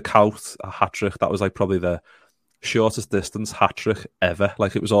 like the Kaut hat-trick, that was like probably the shortest distance hat-trick ever.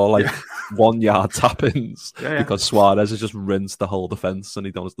 Like it was all like 1 yard tap-ins because Suarez has just rinsed the whole defence and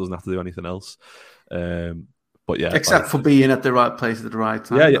he doesn't have to do anything else. But yeah, except for being at the right place at the right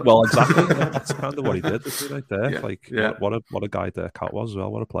time. Yeah. Well, exactly. That's kind of what he did right there. What a guy there Cat was as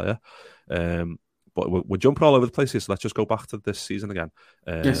well. What a player. But we're jumping all over the place here, so let's just go back to this season again.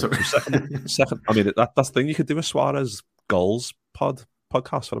 Sorry. Second. I mean, that's the thing. You could do a Suarez goals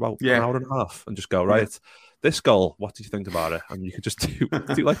podcast for about an hour and a half and just go, right, this goal, what do you think about it? And you could just do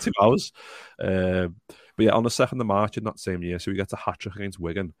like 2 hours. But yeah, on the 2nd of March in that same year, so we get a hat-trick against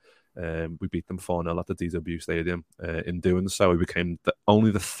Wigan. We beat them 4-0 at the DW Stadium. In doing so, we became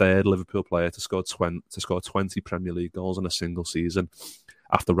only the 3rd Liverpool player to score 20 Premier League goals in a single season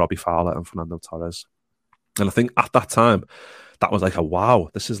after Robbie Fowler and Fernando Torres. And I think at that time, that was like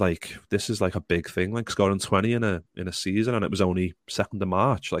this is like a big thing, like scoring 20 in a season, and it was only 2nd of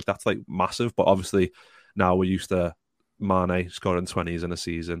March. Like that's like massive. But obviously now we're used to Mane scoring 20s in a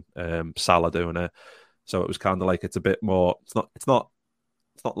season, Salah doing it. So it was kind of like it's a bit more. It's not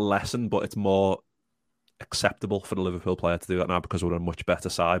lessened, but it's more acceptable for the Liverpool player to do that now because we're a much better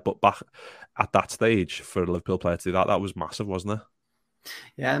side. But back at that stage, for a Liverpool player to do that was massive, wasn't it?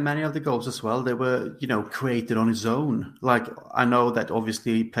 Yeah, many of the goals as well, they were, created on his own. Like, I know that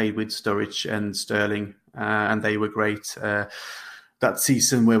obviously he played with Sturridge and Sterling, and they were great. That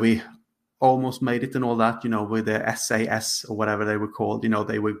season where we almost made it and all that, with the SAS or whatever they were called,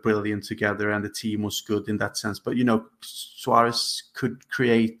 they were brilliant together and the team was good in that sense. But, Suarez could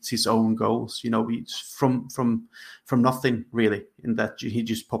create his own goals, from nothing really, in that he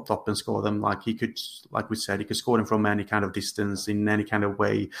just popped up and scored them. Like he could, like we said, he could score them from any kind of distance in any kind of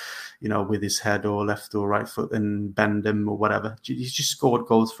way, with his head or left or right foot and bend them or whatever. He just scored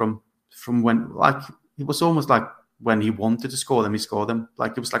goals from when, like, it was almost like when he wanted to score them, he scored them.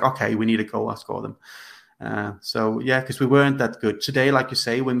 Like it was like, okay, we need a goal, I score them. Because we weren't that good. Today, like you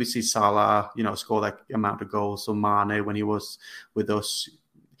say, when we see Salah, score that amount of goals, or Mane when he was with us,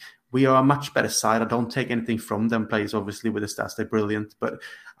 we are a much better side. I don't take anything from them players, obviously, with the stats. They're brilliant. But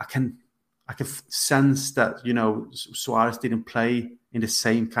I can sense that, Suarez didn't play in the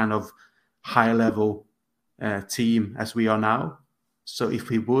same kind of high-level team as we are now. So if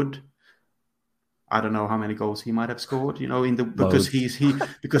he would, I don't know how many goals he might have scored,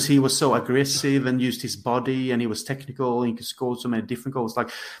 because he was so aggressive and used his body and he was technical and he could score so many different goals. Like,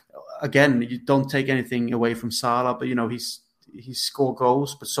 again, you don't take anything away from Salah, but, he scored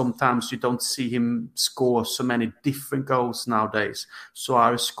goals, but sometimes you don't see him score so many different goals nowadays.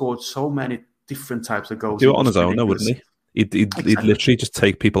 Suarez scored so many different types of goals. He'd do it on his own, though, wouldn't he? He'd literally just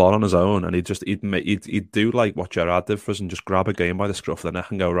take people on his own, and he'd do like what Gerrard did for us and just grab a game by the scruff of the neck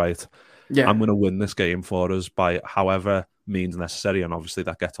and go, right, I'm going to win this game for us by however means necessary. And obviously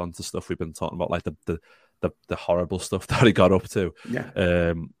that gets onto stuff we've been talking about, like the horrible stuff that he got up to.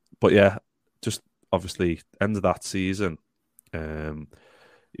 Yeah. But yeah, just obviously end of that season,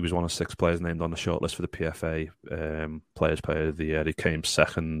 he was one of 6 players named on the shortlist for the PFA Players Player of the Year. He came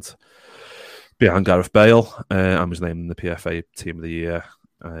second behind Gareth Bale and was named in the PFA Team of the Year.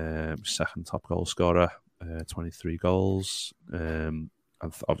 Second top goal scorer, 23 goals. And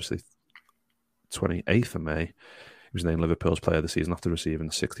obviously 28th of May, he was named Liverpool's Player of the Season after receiving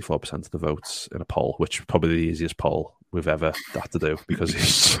 64% of the votes in a poll, which is probably the easiest poll we've ever had to do because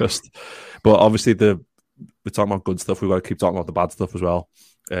it's just... But obviously we're talking about good stuff. We've got to keep talking about the bad stuff as well.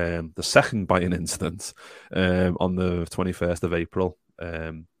 The second biting incident on the 21st of April,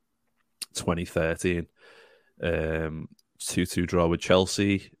 2013, 2-2 draw with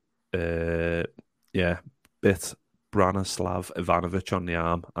Chelsea. Bit Branislav Ivanovic on the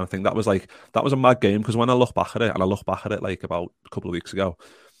arm. And I think that was a mad game, because when I look back at it, and I look back at it like about a couple of weeks ago,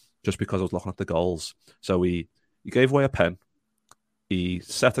 just because I was looking at the goals. So he gave away a pen, he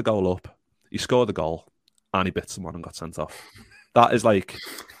set a goal up, he scored a goal, and he bit someone and got sent off. That is like,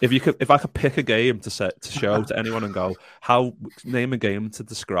 if I could pick a game to show to anyone and go, name a game to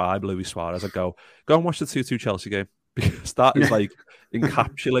describe Luis Suarez, I'd go and watch the 2-2 Chelsea game, because that is like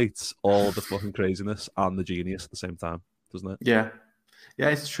encapsulates all the fucking craziness and the genius at the same time, doesn't it? Yeah,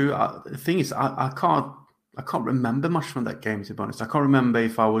 it's true. The thing is, I can't remember much from that game, to be honest. I can't remember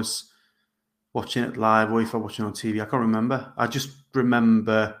if I was watching it live or if I was watching it on TV. I can't remember. I just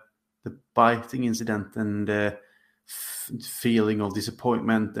remember the biting incident and the feeling of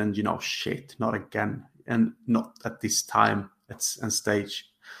disappointment and, shit, not again, and not at this time and stage.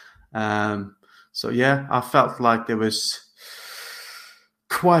 So yeah, I felt like there was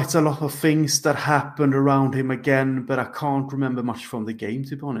quite a lot of things that happened around him again, but I can't remember much from the game,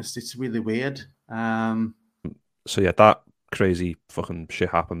 to be honest. It's really weird. So yeah, that crazy fucking shit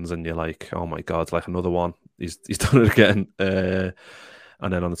happens, and you're like, oh my god, like another one. He's done it again.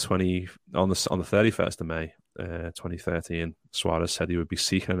 And then on the 31st of May, 2013, Suarez said he would be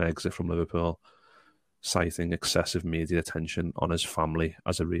seeking an exit from Liverpool, citing excessive media attention on his family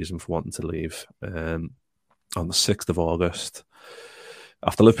as a reason for wanting to leave. On the 6th of August,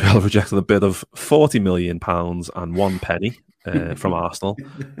 after Liverpool rejected a bid of £40 million and 1 penny from Arsenal,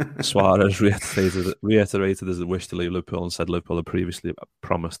 Suarez reiterated his wish to leave Liverpool and said Liverpool had previously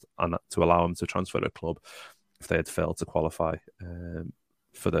promised to allow him to transfer to a club if they had failed to qualify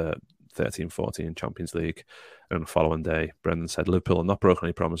for the 13-14 Champions League. And on the following day, Brendan said Liverpool had not broken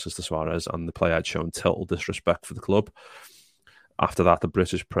any promises to Suarez, and the player had shown total disrespect for the club. After that, the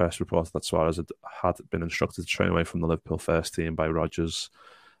British press reported that Suarez had been instructed to train away from the Liverpool first team by Rodgers.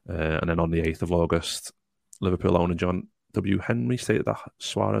 And then on the 8th of August, Liverpool owner John W. Henry stated that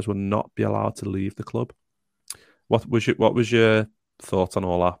Suarez would not be allowed to leave the club. What was your thoughts on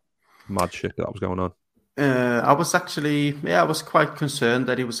all that mad shit that was going on? I was quite concerned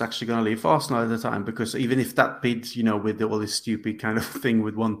that he was actually going to leave Arsenal at the time, because even if that bid, with all this stupid kind of thing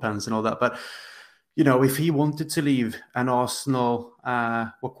with 1 pence and all that, but if he wanted to leave, and Arsenal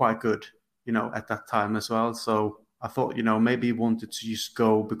were quite good, at that time as well. So I thought, maybe he wanted to just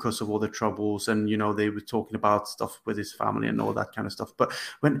go because of all the troubles, and they were talking about stuff with his family and all that kind of stuff. But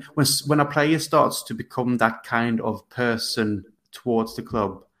when a player starts to become that kind of person towards the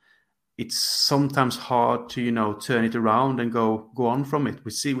club, it's sometimes hard to turn it around and go on from it.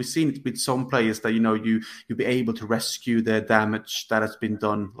 We've seen it with some players that you'll be able to rescue the damage that has been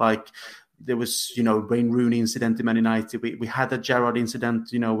done. Like there was Wayne Rooney incident in Man United. We had a Gerrard incident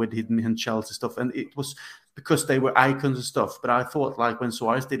with him and Chelsea stuff, and it was because they were icons and stuff. But I thought, like, when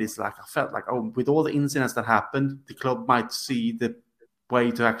Suarez did it, I felt like, with all the incidents that happened, the club might see the way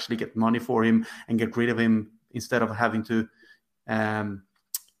to actually get money for him and get rid of him, instead of having to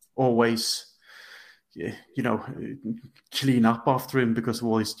always, clean up after him because of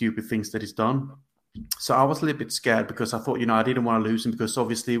all these stupid things that he's done. So I was a little bit scared, because I thought, I didn't want to lose him, because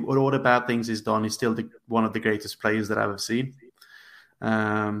obviously with all the bad things he's done, he's still one of the greatest players that I've ever seen.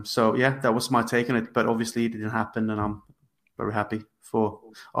 So yeah, that was my take on it. But obviously it didn't happen, and I'm very happy for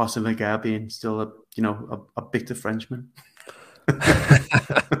Arsene Wenger being still a bitter Frenchman.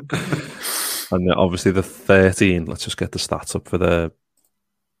 And obviously the 13, let's just get the stats up for the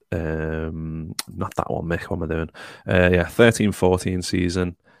not that one, Mick, what am I doing? 13-14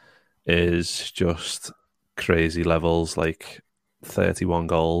 season is just crazy levels, like 31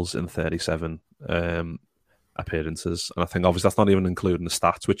 goals in 37 appearances. And I think obviously that's not even including the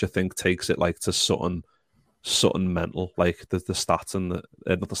stats, which I think takes it like to something mental, like the stats and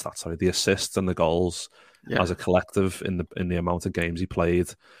the assists and the goals as a collective in the amount of games he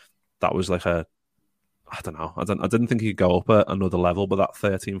played. That was like I don't know. I didn't think he'd go up another level, but that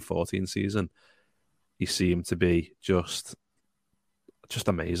 13-14 season, he seemed to be just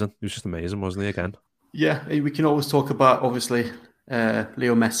amazing. He was just amazing, wasn't he, again? Yeah, we can always talk about, obviously,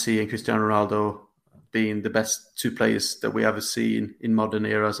 Leo Messi and Cristiano Ronaldo being the best two players that we ever seen in modern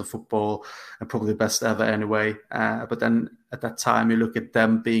eras of football, and probably the best ever anyway. But then at that time, you look at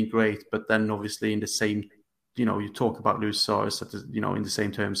them being great, but then obviously in the same, you talk about Luis Suarez, in the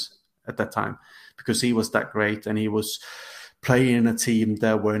same terms at that time, because he was that great, and he was playing in a team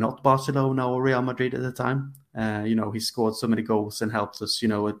that were not Barcelona or Real Madrid at the time. He scored so many goals and helped us,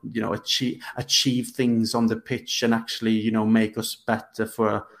 achieve things on the pitch and actually, make us better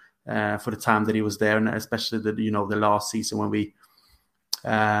for the time that he was there, and especially the last season when we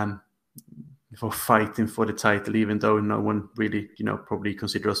were fighting for the title, even though no one really, probably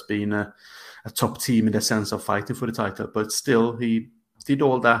consider us being a top team in the sense of fighting for the title. But still, he did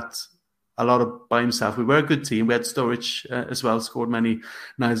all that a lot of by himself. We were a good team. We had Sturridge as well, scored many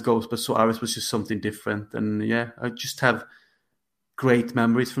nice goals, but Suarez was just something different. And yeah, I just have great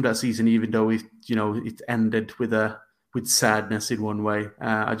memories from that season, even though it ended with sadness in one way.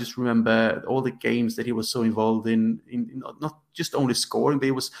 I just remember all the games that he was so involved in not just only scoring, but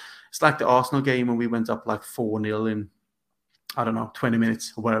it's like the Arsenal game when we went up like 4-0 in, I don't know, 20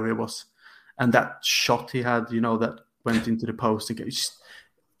 minutes or whatever it was. And that shot he had, that went into the post.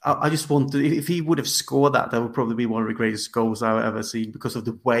 I just wanted, if he would have scored that would probably be one of the greatest goals I've ever seen, because of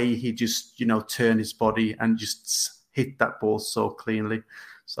the way he just, turned his body and just hit that ball so cleanly.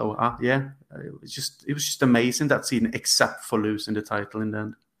 So, it was just amazing, that scene, except for losing the title in the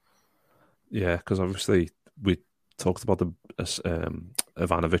end. Yeah, because obviously we talked about the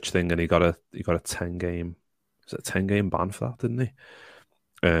Ivanovic thing, and he got a 10-game ban for that, didn't he?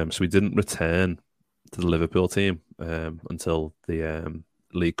 So he didn't return to the Liverpool team until the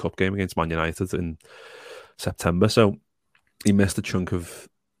League Cup game against Man United in September. So he missed a chunk of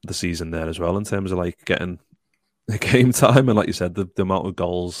the season there as well, in terms of like getting the game time. And like you said, the amount of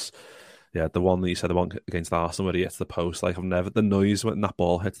goals. Yeah, the one that you said, the one against Arsenal where he hits the post, like the noise when that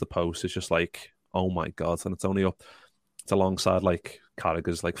ball hits the post is just like, oh my God. And it's alongside like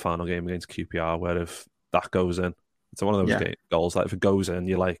Carragher's like final game against QPR, where if that goes in, it's one of those goals that if it goes in,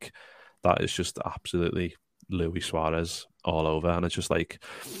 you're like, that is just absolutely Luis Suarez all over. And it's just like,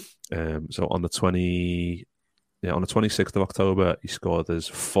 so on the 26th of October, he scored his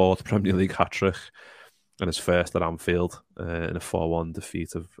 4th Premier League hat-trick and his first at Anfield in a 4-1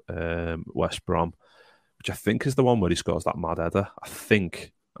 defeat of West Brom, which I think is the one where he scores that mad header. I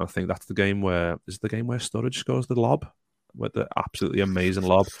think that's the game where Sturridge scores the lob, with the absolutely amazing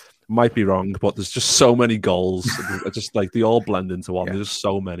lob. Might be wrong, but there's just so many goals. Just like they all blend into one. There's just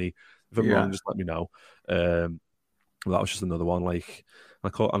so many. If I'm wrong, just let me know. That was just another one. Like,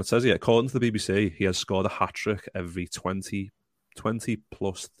 and it says here, according to the BBC, he has scored a hat-trick every 20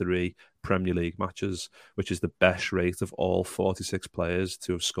 plus 3 Premier League matches, which is the best rate of all 46 players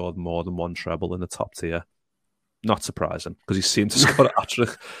to have scored more than one treble in the top tier. Not surprising, because he seemed to score a hat-trick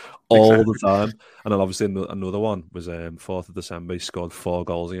all the time. And then obviously another one was 4th of December. He scored 4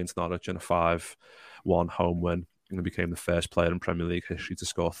 goals against Norwich in a 5-1 home win, and he became the first player in Premier League history to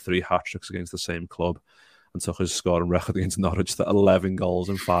score 3 hat-tricks against the same club, and took his scoring record against Norwich to 11 goals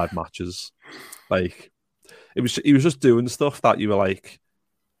in 5 matches. Like, he was just doing stuff that you were like,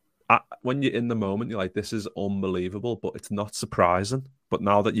 when you're in the moment, you're like, this is unbelievable, but it's not surprising. But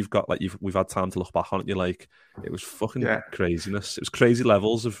now that we've had time to look back on it, you're like, it was fucking craziness. It was crazy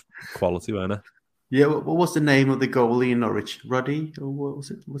levels of quality, wasn't it? Yeah, what was the name of the goalie in Norwich? Ruddy? Or what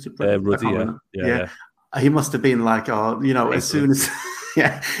was it? Was it Ruddy? Ruddy, yeah. He must have been like, as soon as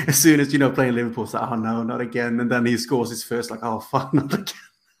playing Liverpool, it's like, oh no, not again. And then he scores his first, like, oh fuck, not again.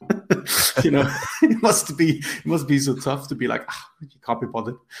 It must be so tough to be like, you can't be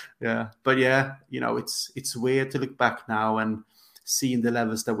bothered. Yeah, but yeah, it's weird to look back now and seeing the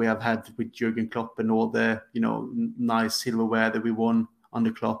levels that we have had with Jurgen Klopp and all the nice silverware that we won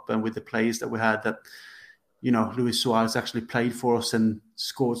under Klopp, and with the players that we had, that Luis Suarez actually played for us and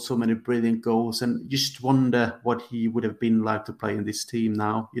scored so many brilliant goals, and you just wonder what he would have been like to play in this team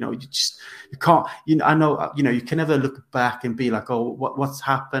now. You can't. I know. You can never look back and be like, oh, what's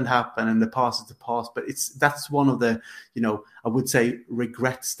happened, and the past is the past. But that's one of the I would say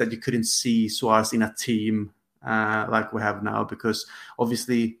regrets that you couldn't see Suarez in a team like we have now, because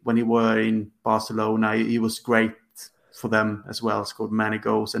obviously when he were in Barcelona, he was great for them as well. Scored many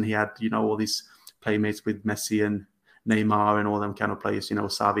goals, and he had all these playmates with Messi and Neymar and all them kind of players,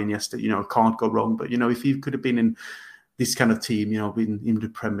 Xavi, Iniesta, can't go wrong. But, if he could have been in this kind of team, in the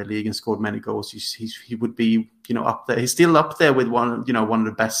Premier League and scored many goals, he would be, up there. He's still up there with one of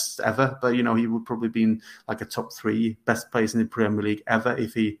the best ever, but, he would probably been like a top 3 best players in the Premier League ever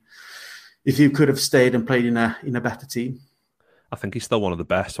if he could have stayed and played in a better team. I think he's still one of the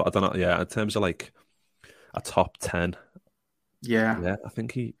best, but I don't know. Yeah, in terms of like a top 10, yeah, I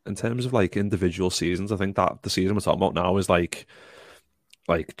think he, in terms of like individual seasons, I think that the season we're talking about now is like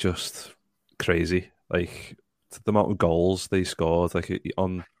just crazy. Like the amount of goals they scored, like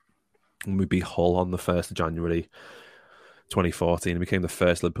when we beat Hull on the 1st of January 2014, he became the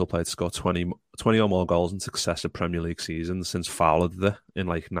first Liverpool player to score 20 or more goals in successive Premier League seasons since Fowler did it in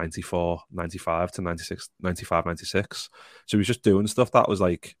like 94, 95 to 96, 95, 96. So he was just doing stuff that was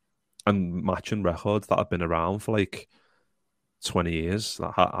like, and matching records that had been around for like 20 years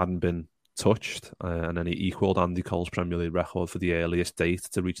that hadn't been touched. And then he equaled Andy Cole's Premier League record for the earliest date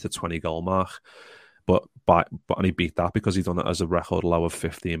to reach the 20-goal mark. And he beat that because he'd done it as a record low of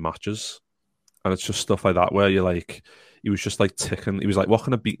 15 matches. And it's just stuff like that where you're like, he was just like ticking. He was like, what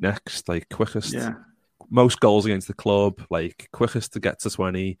can I beat next? Like quickest, most goals against the club, like quickest to get to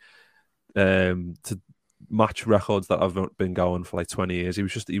 20, to match records that have been going for like 20 years. He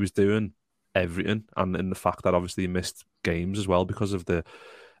was doing everything. And in the fact that obviously he missed games as well because of the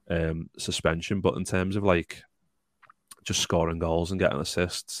suspension. But in terms of like just scoring goals and getting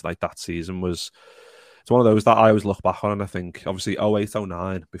assists, like that season it's one of those that I always look back on, and I think obviously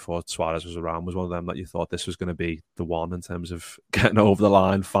 08-09 before Suarez was around was one of them that you thought this was going to be the one in terms of getting over the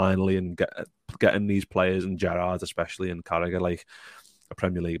line finally and getting these players, and Gerrard especially and Carragher, like a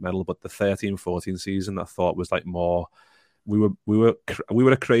Premier League medal. But the 13-14 season I thought was like more, we were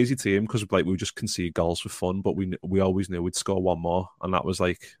a crazy team because like we would just concede goals for fun, but we always knew we'd score one more, and that was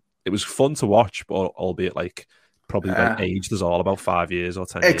like, it was fun to watch, but albeit like probably like aged us all about 5 years or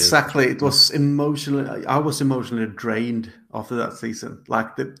 10 years. Exactly. It was emotionally, I was emotionally drained after that season.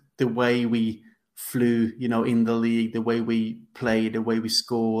 Like the way we flew, in the league, the way we played, the way we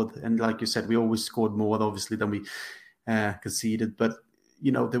scored. And like you said, we always scored more, obviously, than we conceded. But,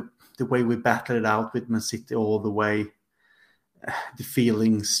 the way we battled it out with Man City all the way, the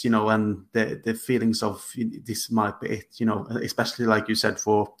feelings, and the feelings of this might be it, especially like you said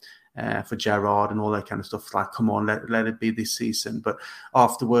for Gerrard and all that kind of stuff. Like, come on, let it be this season. But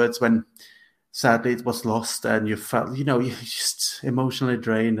afterwards, when sadly it was lost and you felt, you're just emotionally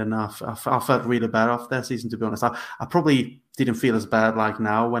drained, and I felt really bad after that season, to be honest. I probably didn't feel as bad like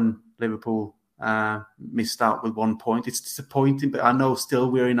now when Liverpool missed out with 1 point. It's disappointing, but I know still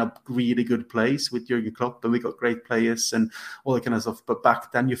we're in a really good place with Jurgen Klopp, and we got great players and all that kind of stuff. But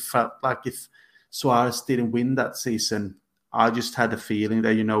back then you felt like if Suarez didn't win that season, I just had a feeling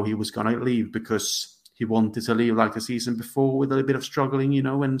that, he was going to leave because he wanted to leave like the season before with a little bit of struggling,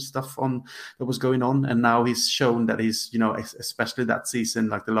 and stuff that was going on. And now he's shown that he's, especially that season,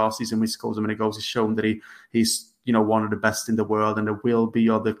 like the last season, we scored so many goals, he's shown that he's one of the best in the world, and there will be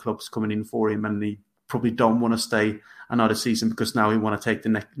other clubs coming in for him, and he probably don't want to stay another season because now he want to take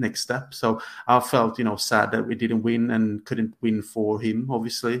the next step. So I felt, sad that we didn't win and couldn't win for him,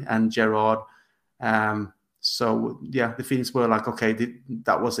 obviously, and Gerrard. So, yeah, the feelings were like, okay,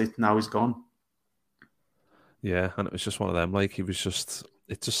 that was it. Now he's gone. Yeah, and it was just one of them. Like, it just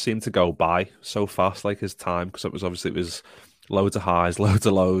seemed to go by so fast, like his time, because it was loads of highs, loads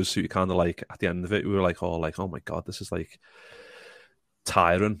of lows. So you kind of like, at the end of it, we were like, oh my God, this is like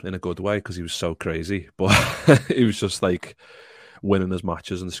tiring in a good way because he was so crazy. But he was just like winning his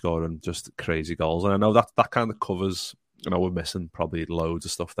matches and scoring just crazy goals. And I know that kind of covers, we're missing probably loads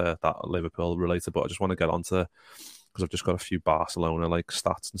of stuff there that Liverpool related, but I just want to get onto, because I've just got a few Barcelona like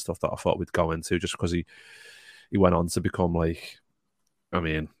stats and stuff that I thought we'd go into, just because he went on to become like, I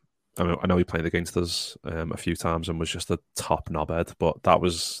know he played against us a few times and was just a top knobhead, but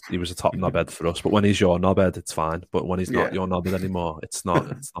he was a top knobhead for us. But when he's your knobhead, it's fine. But when he's not your knobhead anymore, it's not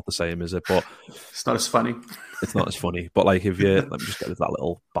the same, is it? But it's not as funny. It's not as funny. But like, if you let me just get that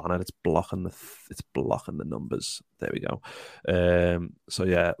little banner, it's blocking the numbers. There we go. So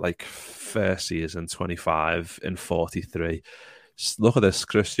yeah, like first season 25 in 43. Look at this,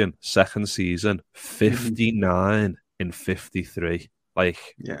 Christian. Second season 59 in 53. Like,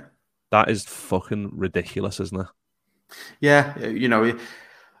 yeah. That is fucking ridiculous, isn't it? Yeah, and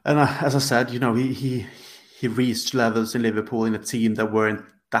as I said, he reached levels in Liverpool in a team that weren't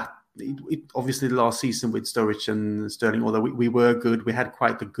that. Obviously, last season with Sturridge and Sterling, although we were good, we had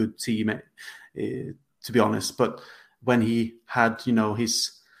quite a good team, to be honest. But when he had,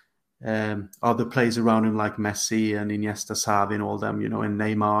 his other players around him like Messi and Iniesta, Xavi, and all them, and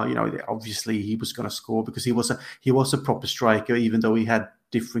Neymar, obviously he was going to score because he was a proper striker, even though he had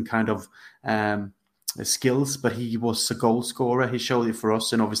different kind of skills, but he was a goal scorer. He showed it for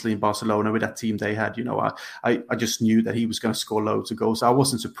us, and obviously in Barcelona with that team they had, I just knew that he was going to score loads of goals. I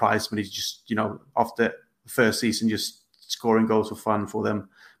wasn't surprised when he's just, after the first season, just scoring goals for fun for them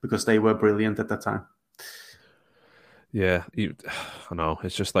because they were brilliant at that time. Yeah, I know.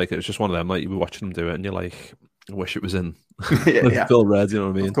 It's just like, it's just one of them. Like, you were watching them do it, and you're like, I wish it was in Phil Red. You know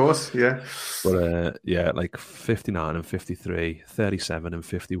what I mean? Of course, yeah. But like 59 and 53, 37 and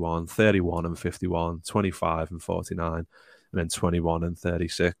 51, 31 and 51, 25 and 49, and then 21 and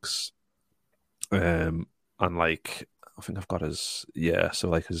 36. And like, I think I've got his so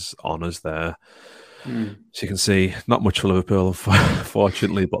like his honours there. Mm. So you can see not much for Liverpool,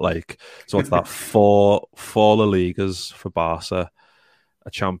 fortunately, but like, so what's that? Four La Ligas for Barca,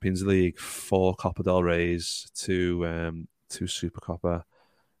 a Champions League, 4 Copa del Reys, 2 Super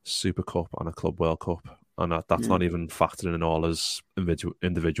Cup, and a Club World Cup. And that's not even factoring in all his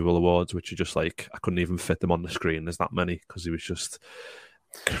individual awards, which are just like, I couldn't even fit them on the screen. There's that many because he was just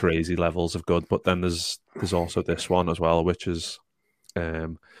crazy levels of good. But then there's also this one as well, which is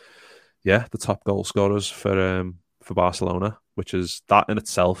the top goal scorers for Barcelona, which is that in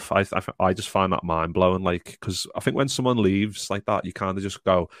itself. I just find that mind blowing. Like, because I think when someone leaves like that, you kind of just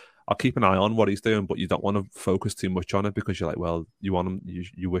go, I'll keep an eye on what he's doing, but you don't want to focus too much on it because you're like, well, you want him,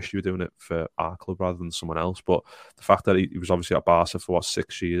 you wish you were doing it for our club rather than someone else. But the fact that he was obviously at Barca for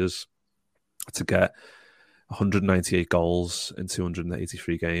 6 years, to get 198 goals in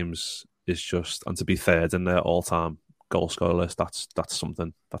 283 games is just, and to be third in their all-time goal scorer list, that's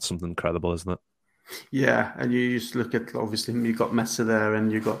something incredible, isn't it? Yeah, and you just look at, obviously you got Messi there,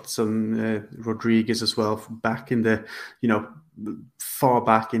 and you got some Rodriguez as well, back in the, far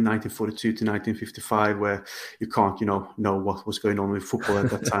back in 1942 to 1955, where you can't know what was going on with football at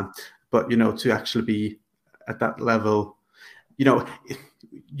that time. But to actually be at that level,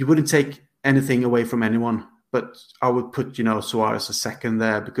 you wouldn't take anything away from anyone. But I would put, Suarez a second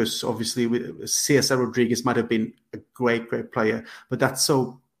there, because obviously Cesar Rodriguez might have been a great player, but that's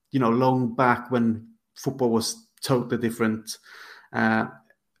so, long back when football was totally different. And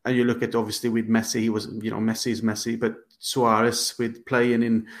you look at, obviously, with Messi, he was, Messi is Messi, but Suarez, with playing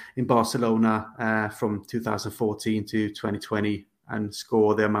in Barcelona from 2014 to 2020 and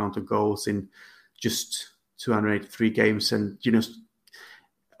score the amount of goals in just 283 games. And,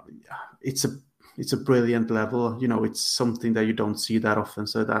 it's a brilliant level. It's something that you don't see that often.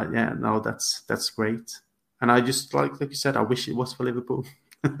 So that's great. And I just, like you said, I wish it was for Liverpool.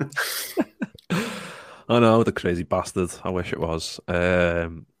 I know, the crazy bastard. I wish it was.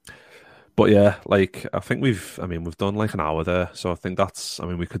 But yeah, like, I think we've done like an hour there. So I think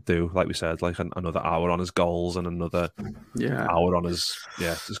we could do, like we said, like another hour on his goals and another hour on his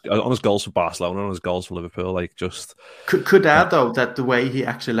goals for Barcelona, on his goals for Liverpool. Like, just could add though that the way he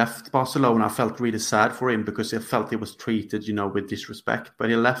actually left Barcelona, I felt really sad for him, because I felt he was treated, with disrespect. But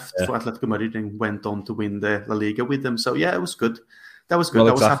he left for Atletico Madrid and went on to win the La Liga with them. So yeah, it was good. That was good. Well,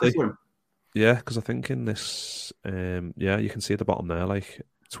 I was happy for him. Yeah, because I think in this, you can see at the bottom there, like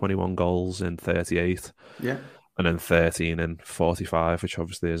 21 goals in 38. Yeah. And then 13 in 45, which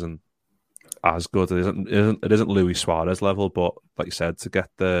obviously isn't as good. It isn't Luis Suarez level, but like you said, to get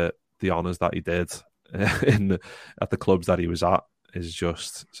the honours that he did at the clubs that he was at is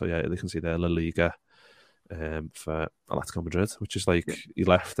just, so yeah, they can see there La Liga for Atletico Madrid, which is like, he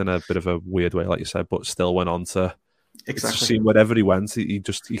left in a bit of a weird way, like you said, but still went on to, exactly, see wherever he went, he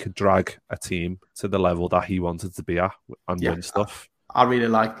could drag a team to the level that he wanted to be at and win stuff. I really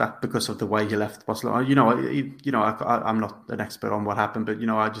like that because of the way he left Barcelona. I'm not an expert on what happened, but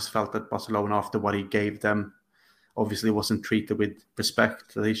I just felt that Barcelona, after what he gave them, obviously wasn't treated with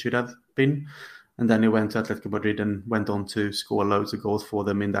respect that he should have been. And then he went to Atletico Madrid and went on to score loads of goals for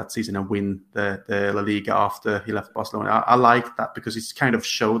them in that season and win the La Liga after he left Barcelona. I like that, because it's kind of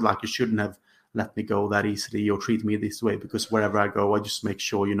showed like, you shouldn't have let me go that easily or treat me this way, because wherever I go, I just make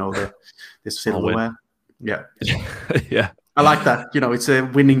sure there's silverware. Yeah. Yeah. I like that. It's a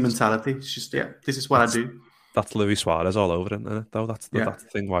winning mentality. It's just, this is what I do. That's Luis Suarez all over it, isn't it? Though that's the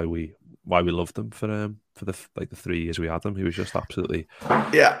thing why we loved him for the 3 years we had him. He was just absolutely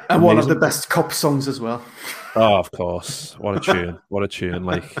and amazing. One of the best Cop songs as well. Oh, of course! What a tune! What a tune!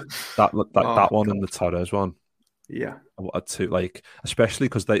 Like that one and the Torres one. Yeah, like, especially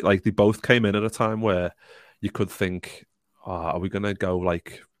because they both came in at a time where you could think, are we going to go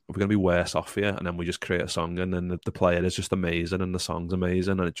like, are we going to be worse off here? And then we just create a song, and then the player is just amazing, and the song's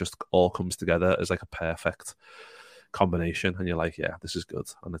amazing, and it just all comes together as like a perfect combination. And you're like, yeah, this is good.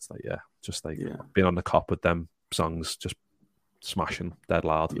 And it's like, being on the Cop with them songs, just smashing dead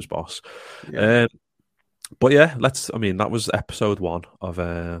loud was boss. Yeah. But yeah, that was episode 1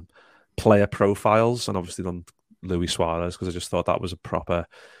 of player profiles, and obviously done Luis Suarez, because I just thought that was a proper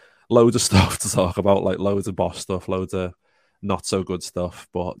loads of stuff to talk about, like loads of boss stuff, loads of not so good stuff,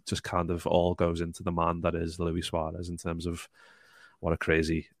 but just kind of all goes into the man that is Luis Suarez in terms of what a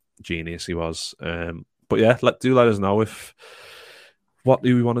crazy genius he was. But yeah, let us know what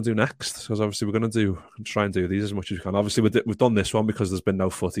do we want to do next, because obviously we're going to try and do these as much as we can. Obviously we've done this one because there's been no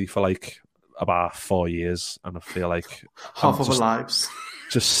footy for like about 4 years, and I feel like half of our lives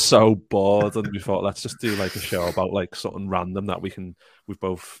just so bored, and we thought, let's just do like a show about like something random that we've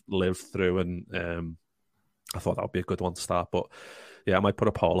both lived through and I thought that would be a good one to start. But yeah, I might put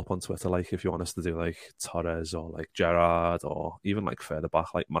a poll up on Twitter, like if you want us to do like Torres or like Gerrard or even like further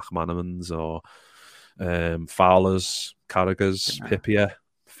back like McManamans or Fowlers, Carragher's, Hippier,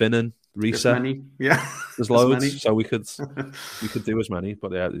 Finnan, Risa. Yeah, there's loads, so we could do as many.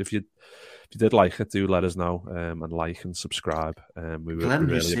 But yeah, if you did like it, do let us know and like and subscribe. We would really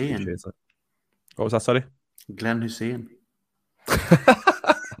appreciate it. What was that? Sorry, Glenn Hussein.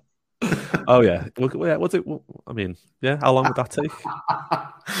 Oh yeah, we'll do. I mean, yeah. How long would that take?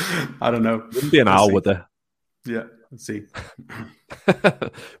 I don't know. Wouldn't be an hour, would it? Yeah, let's see.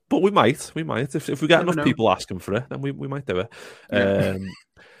 But we might. If we get enough people asking for it, then we might do it. Yeah.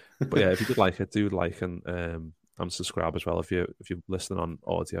 But yeah, if you did like it, do like and subscribe as well. If you're listening on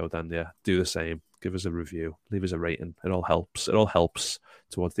audio, then yeah, do the same. Give us a review, leave us a rating. It all helps. It all helps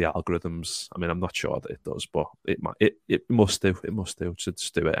towards the algorithms. I mean, I'm not sure that it does, but it must do. It must do. So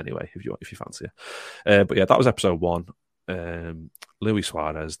just do it anyway if you fancy it. But yeah, that was episode 1. Luis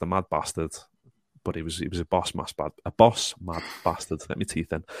Suarez, the mad bastard, but he was a boss mad bastard. Let me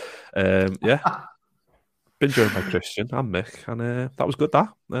teeth in. Yeah. Been joined by Christian and Mick, and that was good.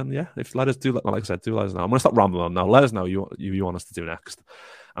 And yeah, like I said, do let us know. I'm gonna stop rambling on now. Let us know you want us to do next,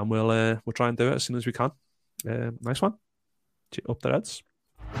 and we'll try and do it as soon as we can. Nice one. Up the Reds.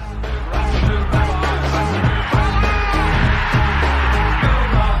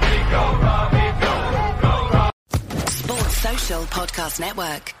 Sports Social Podcast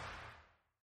Network.